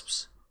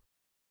Wisps.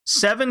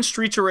 7,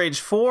 Streets of Rage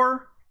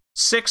 4.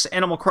 6,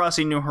 Animal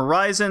Crossing New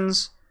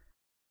Horizons.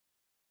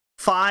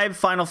 5,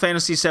 Final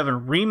Fantasy VII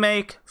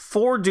Remake.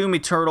 4, Doom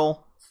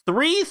Eternal.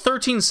 3,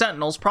 13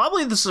 Sentinels,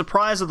 probably the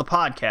surprise of the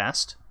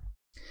podcast.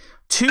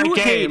 2, A game.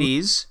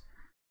 Hades.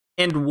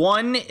 And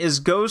 1 is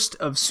Ghost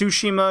of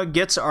Tsushima,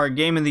 gets our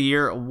Game of the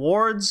Year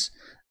awards.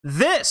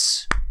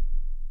 This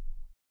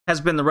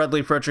has been the Red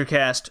Leaf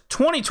Retrocast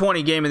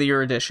 2020 Game of the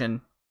Year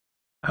edition.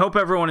 I hope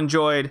everyone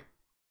enjoyed.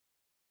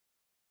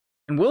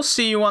 And we'll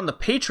see you on the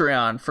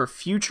Patreon for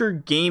future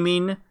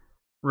gaming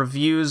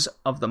reviews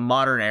of the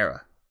modern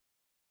era.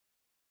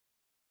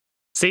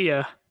 See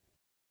ya.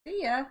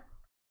 See ya.